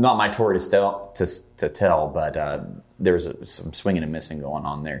not my story to tell, but there's some swinging and missing going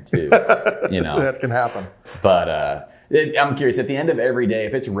on there too. That can happen. But I'm curious. At the end of every day,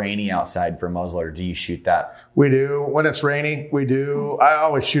 if it's rainy outside for muzzleloader, do you shoot that? We do. When it's rainy, we do. I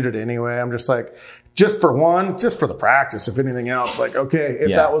always shoot it anyway. I'm just like, just for the practice. If anything else, like, okay, if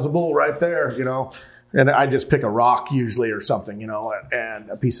that was a bull right there, And I just pick a rock usually or something, and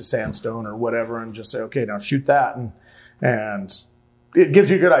a piece of sandstone or whatever, and just say, okay, now shoot that. And it gives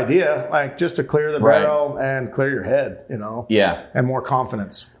you a good idea, like just to clear the barrel and clear your head, Yeah. And more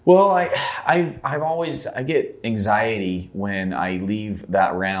confidence. Well, I get anxiety when I leave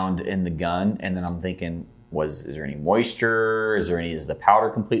that round in the gun, and then I'm thinking, is there any moisture? Is the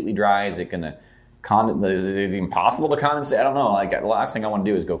powder completely dry? Is it going to is it impossible to condensate? I don't know. Like, the last thing I want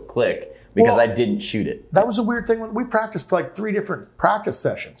to do is go click. Because I didn't shoot it. That was a weird thing. We practiced like 3 different practice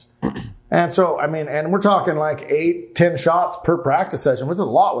sessions. And so, and we're talking like 8-10 shots per practice session, which is a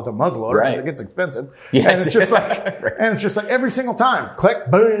lot with a muzzleloader because it gets expensive. Yes. And it's just like every single time,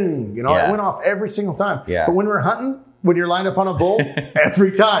 click, boom, it went off every single time. Yeah. But when we're hunting, when you're lined up on a bull,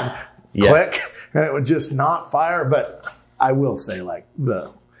 every time, click, and it would just not fire. But I will say, like,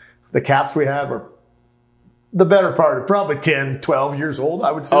 the caps we had were the better part of probably 10, 12 years old,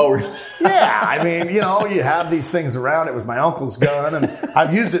 I would say. Oh, really? Yeah. You have these things around. It was my uncle's gun, and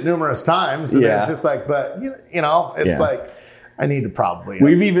I've used it numerous times. And it's just like, but, it's like, I need to probably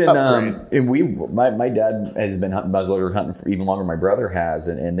We've even, my dad has been muzzleloader hunting for even longer than my brother has,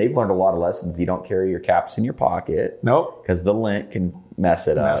 and they've learned a lot of lessons. You don't carry your caps in your pocket. Nope. Because the lint can mess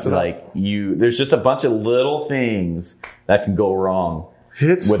it up. There's just a bunch of little things that can go wrong.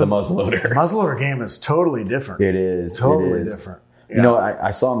 With a muzzleloader. The muzzleloader game is totally different. It is. Totally different. Yeah.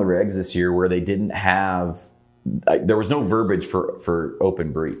 I saw in the regs this year where they didn't have, there was no verbiage for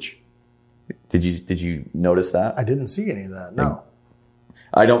open breech. Did you notice that? I didn't see any of that, no.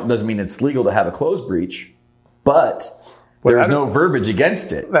 Doesn't mean it's legal to have a closed breech, but there's no verbiage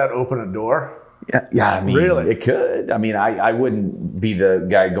against it. That open a door? Yeah, really? It could. I wouldn't be the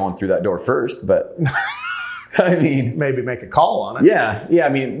guy going through that door first, but... maybe make a call on it. Yeah.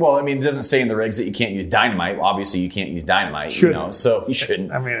 It doesn't say in the regs that you can't use dynamite. Obviously, you can't use dynamite. So you shouldn't.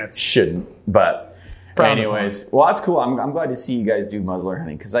 It shouldn't. But anyways, well, that's cool. I'm glad to see you guys do muzzleloader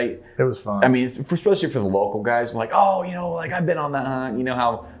hunting because it was fun. Especially for the local guys, I'm like, I've been on that hunt. You know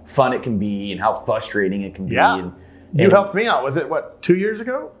how fun it can be and how frustrating it can be. Yeah. And you helped me out with it. What, 2 years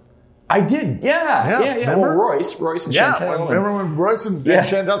ago? I did. Yeah. Well, Royce and Chantel. Remember when Royce and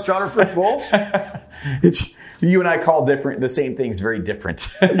Chantel shot her first bull? You and I call the same things very different.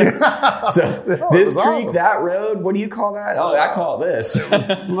 So this creek, awesome. That road, what do you call that? Oh, I call it this. It was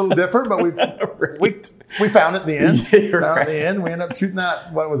a little different, but we We found it at the end. Right. At the end, we ended up shooting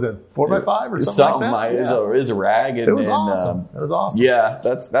that. What was it, 4x5 or something like that? It was a rag. And, it was awesome. It was awesome. Yeah,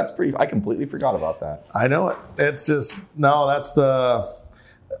 that's pretty. I completely forgot about that. I know it. It's just that's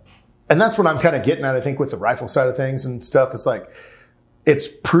and that's what I'm kind of getting at. I think with the rifle side of things and stuff, it's like it's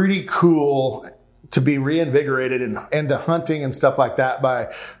pretty cool to be reinvigorated into hunting and stuff like that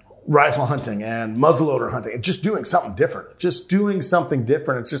by rifle hunting and muzzleloader hunting and just doing something different.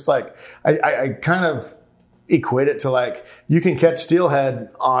 It's just like, I kind of equate it to like, you can catch steelhead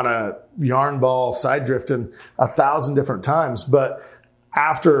on a yarn ball side drifting 1,000 different times. But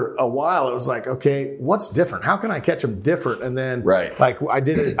after a while, it was like, okay, what's different? How can I catch them different? And then like I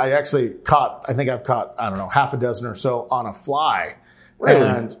did it. I actually I think I've caught, I don't know, half a dozen or so on a fly. Really?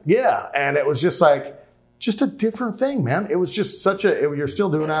 And and it was just like, just a different thing, man. It was just you're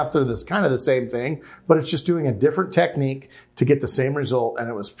still doing after this kind of the same thing, but it's just doing a different technique to get the same result. And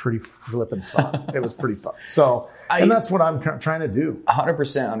it was pretty flippin' fun. It was pretty fun. So, and that's what I'm trying to do.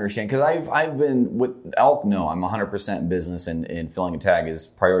 100% understand. Cause I've been with elk. No, I'm 100% in business and filling a tag is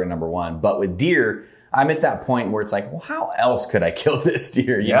priority number one. But with deer, I'm at that point where it's like, well, how else could I kill this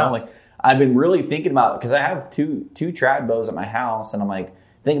deer? You know, like I've been really thinking about, cause I have two trad bows at my house and I'm like,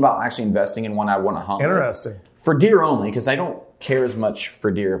 think about actually investing in one I want to hunt. Interesting. For deer only, because I don't care as much for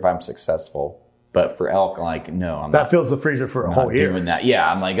deer if I'm successful. But for elk, like, no. I'm that fills the freezer for a whole year. Doing that. Yeah,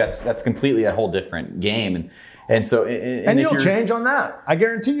 I'm like, that's completely a whole different game. And so... And you'll change on that. I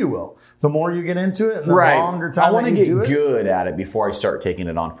guarantee you will. The more you get into it and the longer time I want to get do it. good at it before I start taking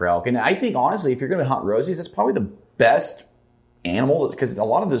it on for elk. And I think, honestly, if you're going to hunt rosies, that's probably the best animal because a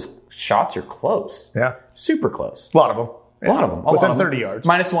lot of those shots are close. Yeah. Super close. A lot of them. A lot of them. Within 30 yards.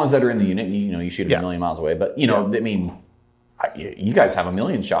 Minus the ones that are in the unit. You shoot them a million miles away. But, I mean, you guys have a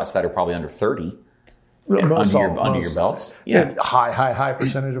million shots that are probably under 30 under your belts. Yeah. High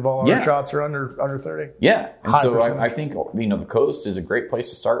percentage of all our shots are under 30. Yeah. And so I think, the coast is a great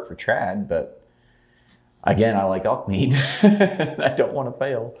place to start for trad. But, again, I like elk meat. I don't want to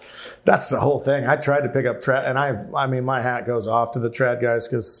fail. That's the whole thing. I tried to pick up trad. And I mean, my hat goes off to the trad guys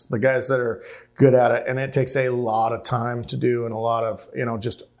because the guys that are good at it, and it takes a lot of time to do and a lot of,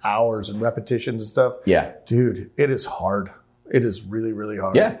 just hours and repetitions and stuff. Yeah. Dude, it is hard. It is really, really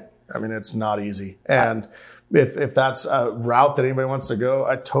hard. Yeah. I mean, it's not easy. And if that's a route that anybody wants to go,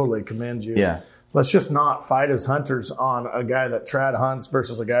 I totally commend you. Yeah. Let's just not fight as hunters on a guy that trad hunts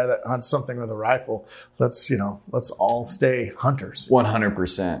versus a guy that hunts something with a rifle. Let's all stay hunters.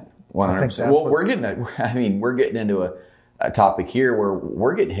 100%. 100%. Well, we're getting into a topic here where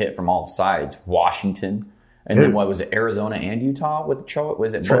we're getting hit from all sides. Washington, and then what was it? Arizona and Utah with the trail?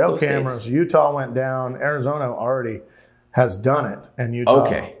 Was it trail cameras? States? Utah went down. Arizona already has done it, and Utah.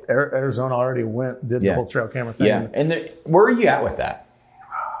 Okay. Arizona already did the whole trail camera thing. Yeah. And where are you at with that?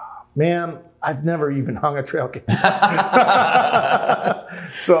 Man, I've never even hung a trail camera.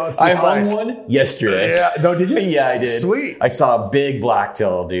 So it's I hung one yesterday. Yeah. No, did you? Yeah, I did. Sweet. I saw a big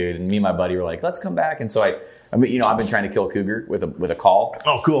blacktail, dude, and me and my buddy were like, let's come back. And so I've been trying to kill cougar with a call.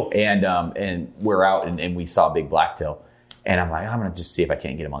 Oh, cool. And we're out and we saw a big blacktail. And I'm like, I'm going to just see if I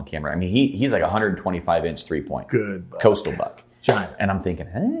can't get him on camera. I mean, he's like 125-inch 3-point. Good buck. Coastal buck. Giant. And I'm thinking,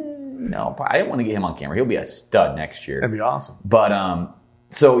 no, I don't want to get him on camera. He'll be a stud next year. That'd be awesome. But,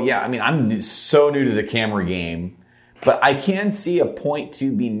 so yeah, I mean, I'm so new to the camera game, but I can see a point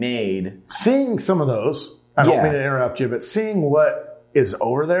to be made. Seeing some of those, I don't mean to interrupt you, but seeing what is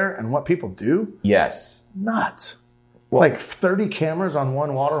over there and what people do. Yes. Nuts. Well, like 30 cameras on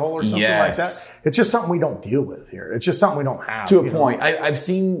one water hole or something like that. It's just something we don't deal with here. It's just something we don't have. To a point. I've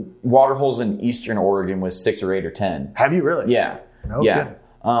seen water holes in Eastern Oregon with 6 or 8 or 10. Have you really? Yeah. No kidding.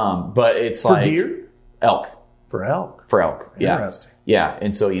 But it's for deer? Elk. For elk. For elk. Yeah. Interesting. Yeah.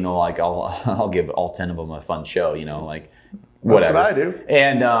 And so, like I'll give all 10 of them a fun show, like That's whatever. what I do.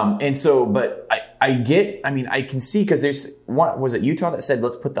 And so, but I can see because there's was it Utah that said,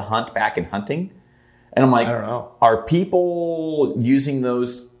 let's put the hunt back in hunting? And I'm like, I don't know. Are people using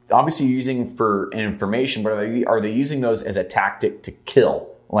those, obviously using for information, but are they using those as a tactic to kill?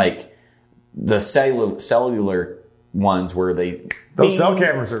 Like the cellular ones where those cell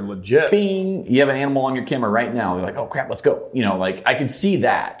cameras are legit. Bing, you have an animal on your camera right now. You're like, oh crap, let's go. Like I could see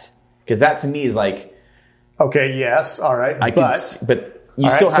that because that to me is like, okay, yes, all right, but you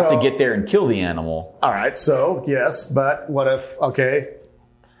still have to get there and kill the animal. All right, so yes, but what if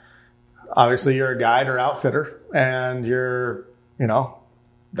obviously you're a guide or outfitter and you're,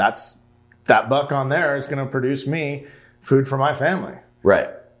 that buck on there is going to produce me food for my family. Right.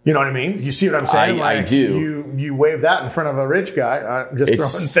 You know what I mean? You see what I'm saying? I do. You wave that in front of a rich guy. I'm just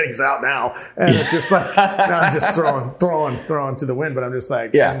throwing things out now, and it's just like I'm just throwing to the wind. But I'm just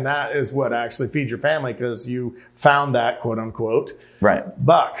like, and that is what actually feeds your family because you found that quote unquote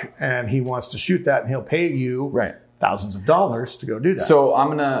buck, and he wants to shoot that, and he'll pay you thousands of dollars to go do that. So I'm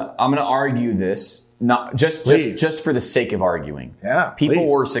gonna argue this. Not just for the sake of arguing. Yeah, people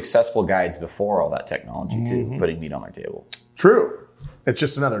were successful guides before all that technology too, putting meat on their table. True. It's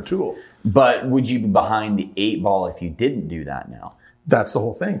just another tool. But would you be behind the 8-ball if you didn't do that now? That's the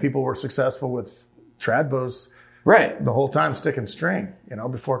whole thing. People were successful with trad bows the whole time sticking string,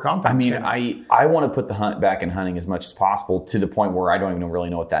 before compounds. I want to put the hunt back in hunting as much as possible to the point where I don't even really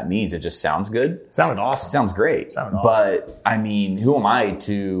know what that means. It just sounds good. It sounded awesome. It sounds great. Sounded awesome. But who am I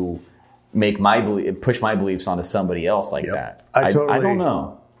to push my beliefs onto somebody else like that? I don't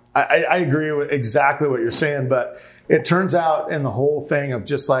know. I agree with exactly what you're saying, but it turns out in the whole thing of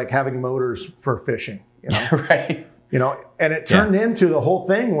just like having motors for fishing, right? And it turned into the whole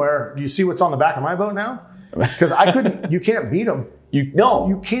thing where you see what's on the back of my boat now, because you can't beat them.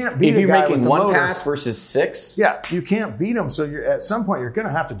 You can't beat if you're guy making with one motor. pass versus 6. Yeah, you can't beat them. So at some point you're going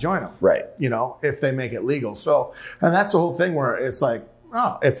to have to join them, right? If they make it legal. So, and that's the whole thing where it's like,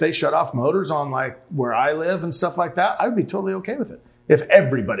 if they shut off motors on like where I live and stuff like that, I would be totally okay with it. If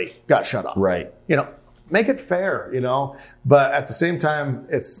everybody got shut off, right? Make it fair, but at the same time,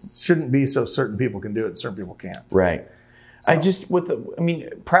 it shouldn't be so certain people can do it and certain people can't. Right. So.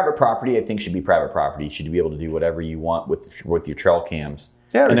 Private property, I think should be private property. You should be able to do whatever you want with your trail cams.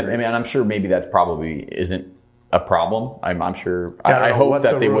 Yeah. And I'm sure maybe that probably isn't a problem. I'm sure. I hope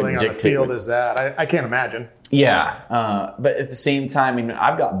that they wouldn't dictate. On the field is that I can't imagine. Yeah, but at the same time,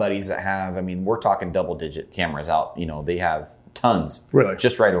 I've got buddies that have. We're talking double-digit cameras out. They have tons, really,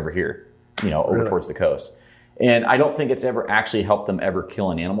 just right over here, over towards the coast. And I don't think it's ever actually helped them ever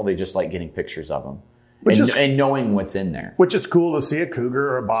kill an animal. They just like getting pictures of them and knowing what's in there. Which is cool to see a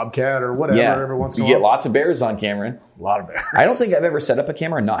cougar or a bobcat or whatever every once in a while. You get lots of bears on camera. A lot of bears. I don't think I've ever set up a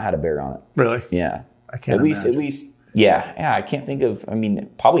camera and not had a bear on it. Really? Yeah. I can't imagine. At least, yeah. I can't think of,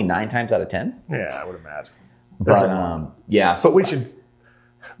 probably 9 times out of 10. Yeah, I would imagine. But, But we should...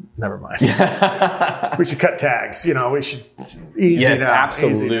 Never mind. We should cut tags. We should Yes,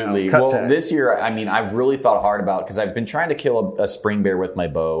 absolutely. Cut tags. This year, I really thought hard about because I've been trying to kill a spring bear with my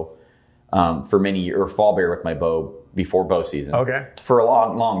bow for many years, or fall bear with my bow before bow season. Okay. For a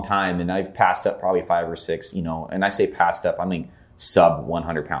long, long time, and I've passed up probably 5 or 6. And I say passed up, sub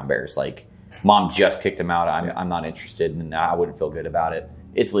 100-pound bears. Like mom just kicked them out. I'm not interested, and I wouldn't feel good about it.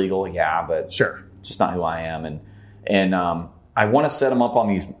 It's legal, but sure, it's just not who I am, and I want to set them up on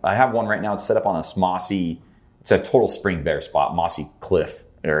these. I have one right now. It's set up on this mossy. It's a total spring bear spot, mossy cliff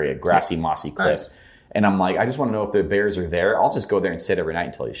area, grassy, mossy cliff. Nice. And I'm like, I just want to know if the bears are there. I'll just go there and sit every night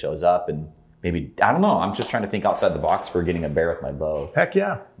until he shows up. And maybe, I don't know. I'm just trying to think outside the box for getting a bear with my bow. Heck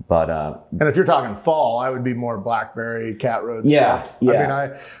yeah. But, and if you're talking fall, I would be more blackberry, cat road stuff.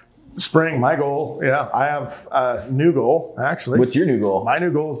 Yeah. Spring, my goal. Yeah. I have a new goal, actually. What's your new goal? My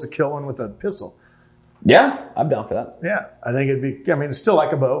new goal is to kill one with a pistol. Yeah, I'm down for that. Yeah, I think it'd be, it's still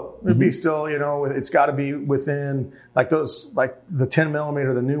like a bow. It'd be still, it's got to be within like the 10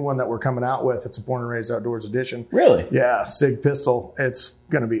 millimeter, the new one that we're coming out with. It's a Born and Raised Outdoors edition. Really? Yeah, SIG pistol. It's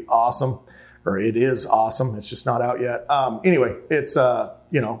going to be awesome, or it is awesome. It's just not out yet. Anyway, it's,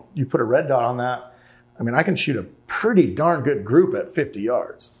 you put a red dot on that. I can shoot a pretty darn good group at 50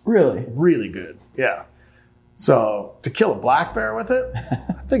 yards. Really? Really good. Yeah. So to kill a black bear with it,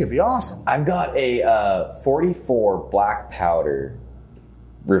 I think it'd be awesome. I've got a 44 black powder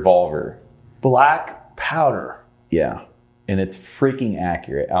revolver. Black powder? Yeah. And it's freaking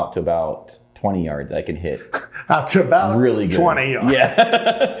accurate. Out to about 20 yards I can hit. Out to about really good. 20 yards.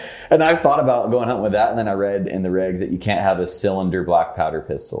 Yeah. And I've thought about going hunting with that, and then I read in the regs that you can't have a cylinder black powder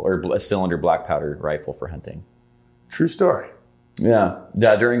pistol or a cylinder black powder rifle for hunting. True story. Yeah.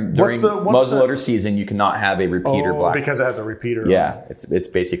 During muzzleloader seseason, you cannot have a repeater black. Because it has a repeater. Yeah, it's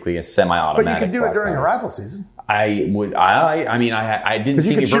basically a semi-automatic. But you could do it during a rifle season. I didn't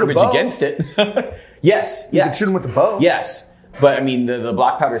see any verbiage against it. Yes. You could shoot them with a bow. Yes, but the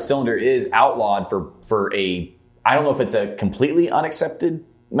black powder cylinder is outlawed for a. I don't know if it's a completely unaccepted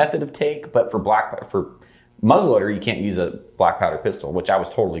method of take, but for muzzleloader, you can't use a black powder pistol, which I was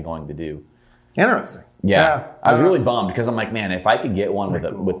totally going to do. Interesting. Yeah, I was really bummed because I'm like, man, if I could get one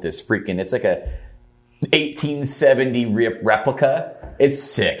with this freaking, it's like a 1870 replica. It's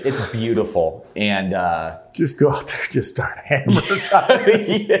sick. It's beautiful, and just go out there, just start hammer time.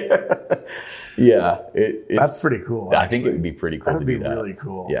 Yeah. That's pretty cool. I think it would be pretty cool. That would be really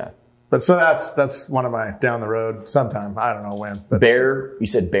cool. Yeah. But so that's one of my down the road sometime. I don't know when. But bear, you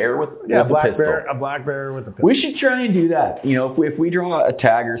said bear with a pistol. A black bear with a pistol. We should try and do that. You know, if we draw a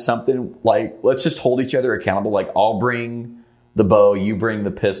tag or something, like let's just hold each other accountable. Like I'll bring the bow, you bring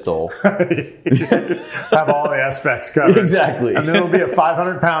the pistol. Have all the aspects covered. Exactly. And then it'll be a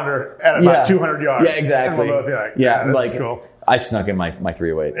 500-pounder at about 200 yards. Yeah, exactly. And we'll both be like, that's like, cool. I snuck in my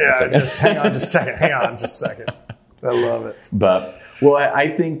 308. Yeah, okay. Just hang on just a second. I love it. But well, I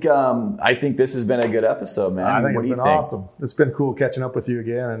think this has been a good episode, man. I think it's been awesome. It's been cool catching up with you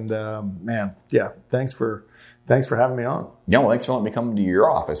again, and man, yeah, thanks for having me on. Yeah, well, thanks for letting me come to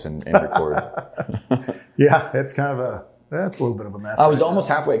your office and record. Yeah, it's kind of that's a little bit of a mess. I was almost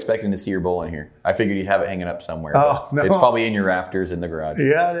halfway expecting to see your bowl in here. I figured you'd have it hanging up somewhere. Oh, no. It's probably in your rafters in the garage.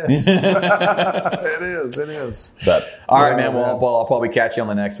 Yeah, it is. It is. But all right, man. Well, I'll probably catch you on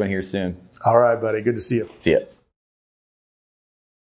the next one here soon. All right, buddy. Good to see you. See ya.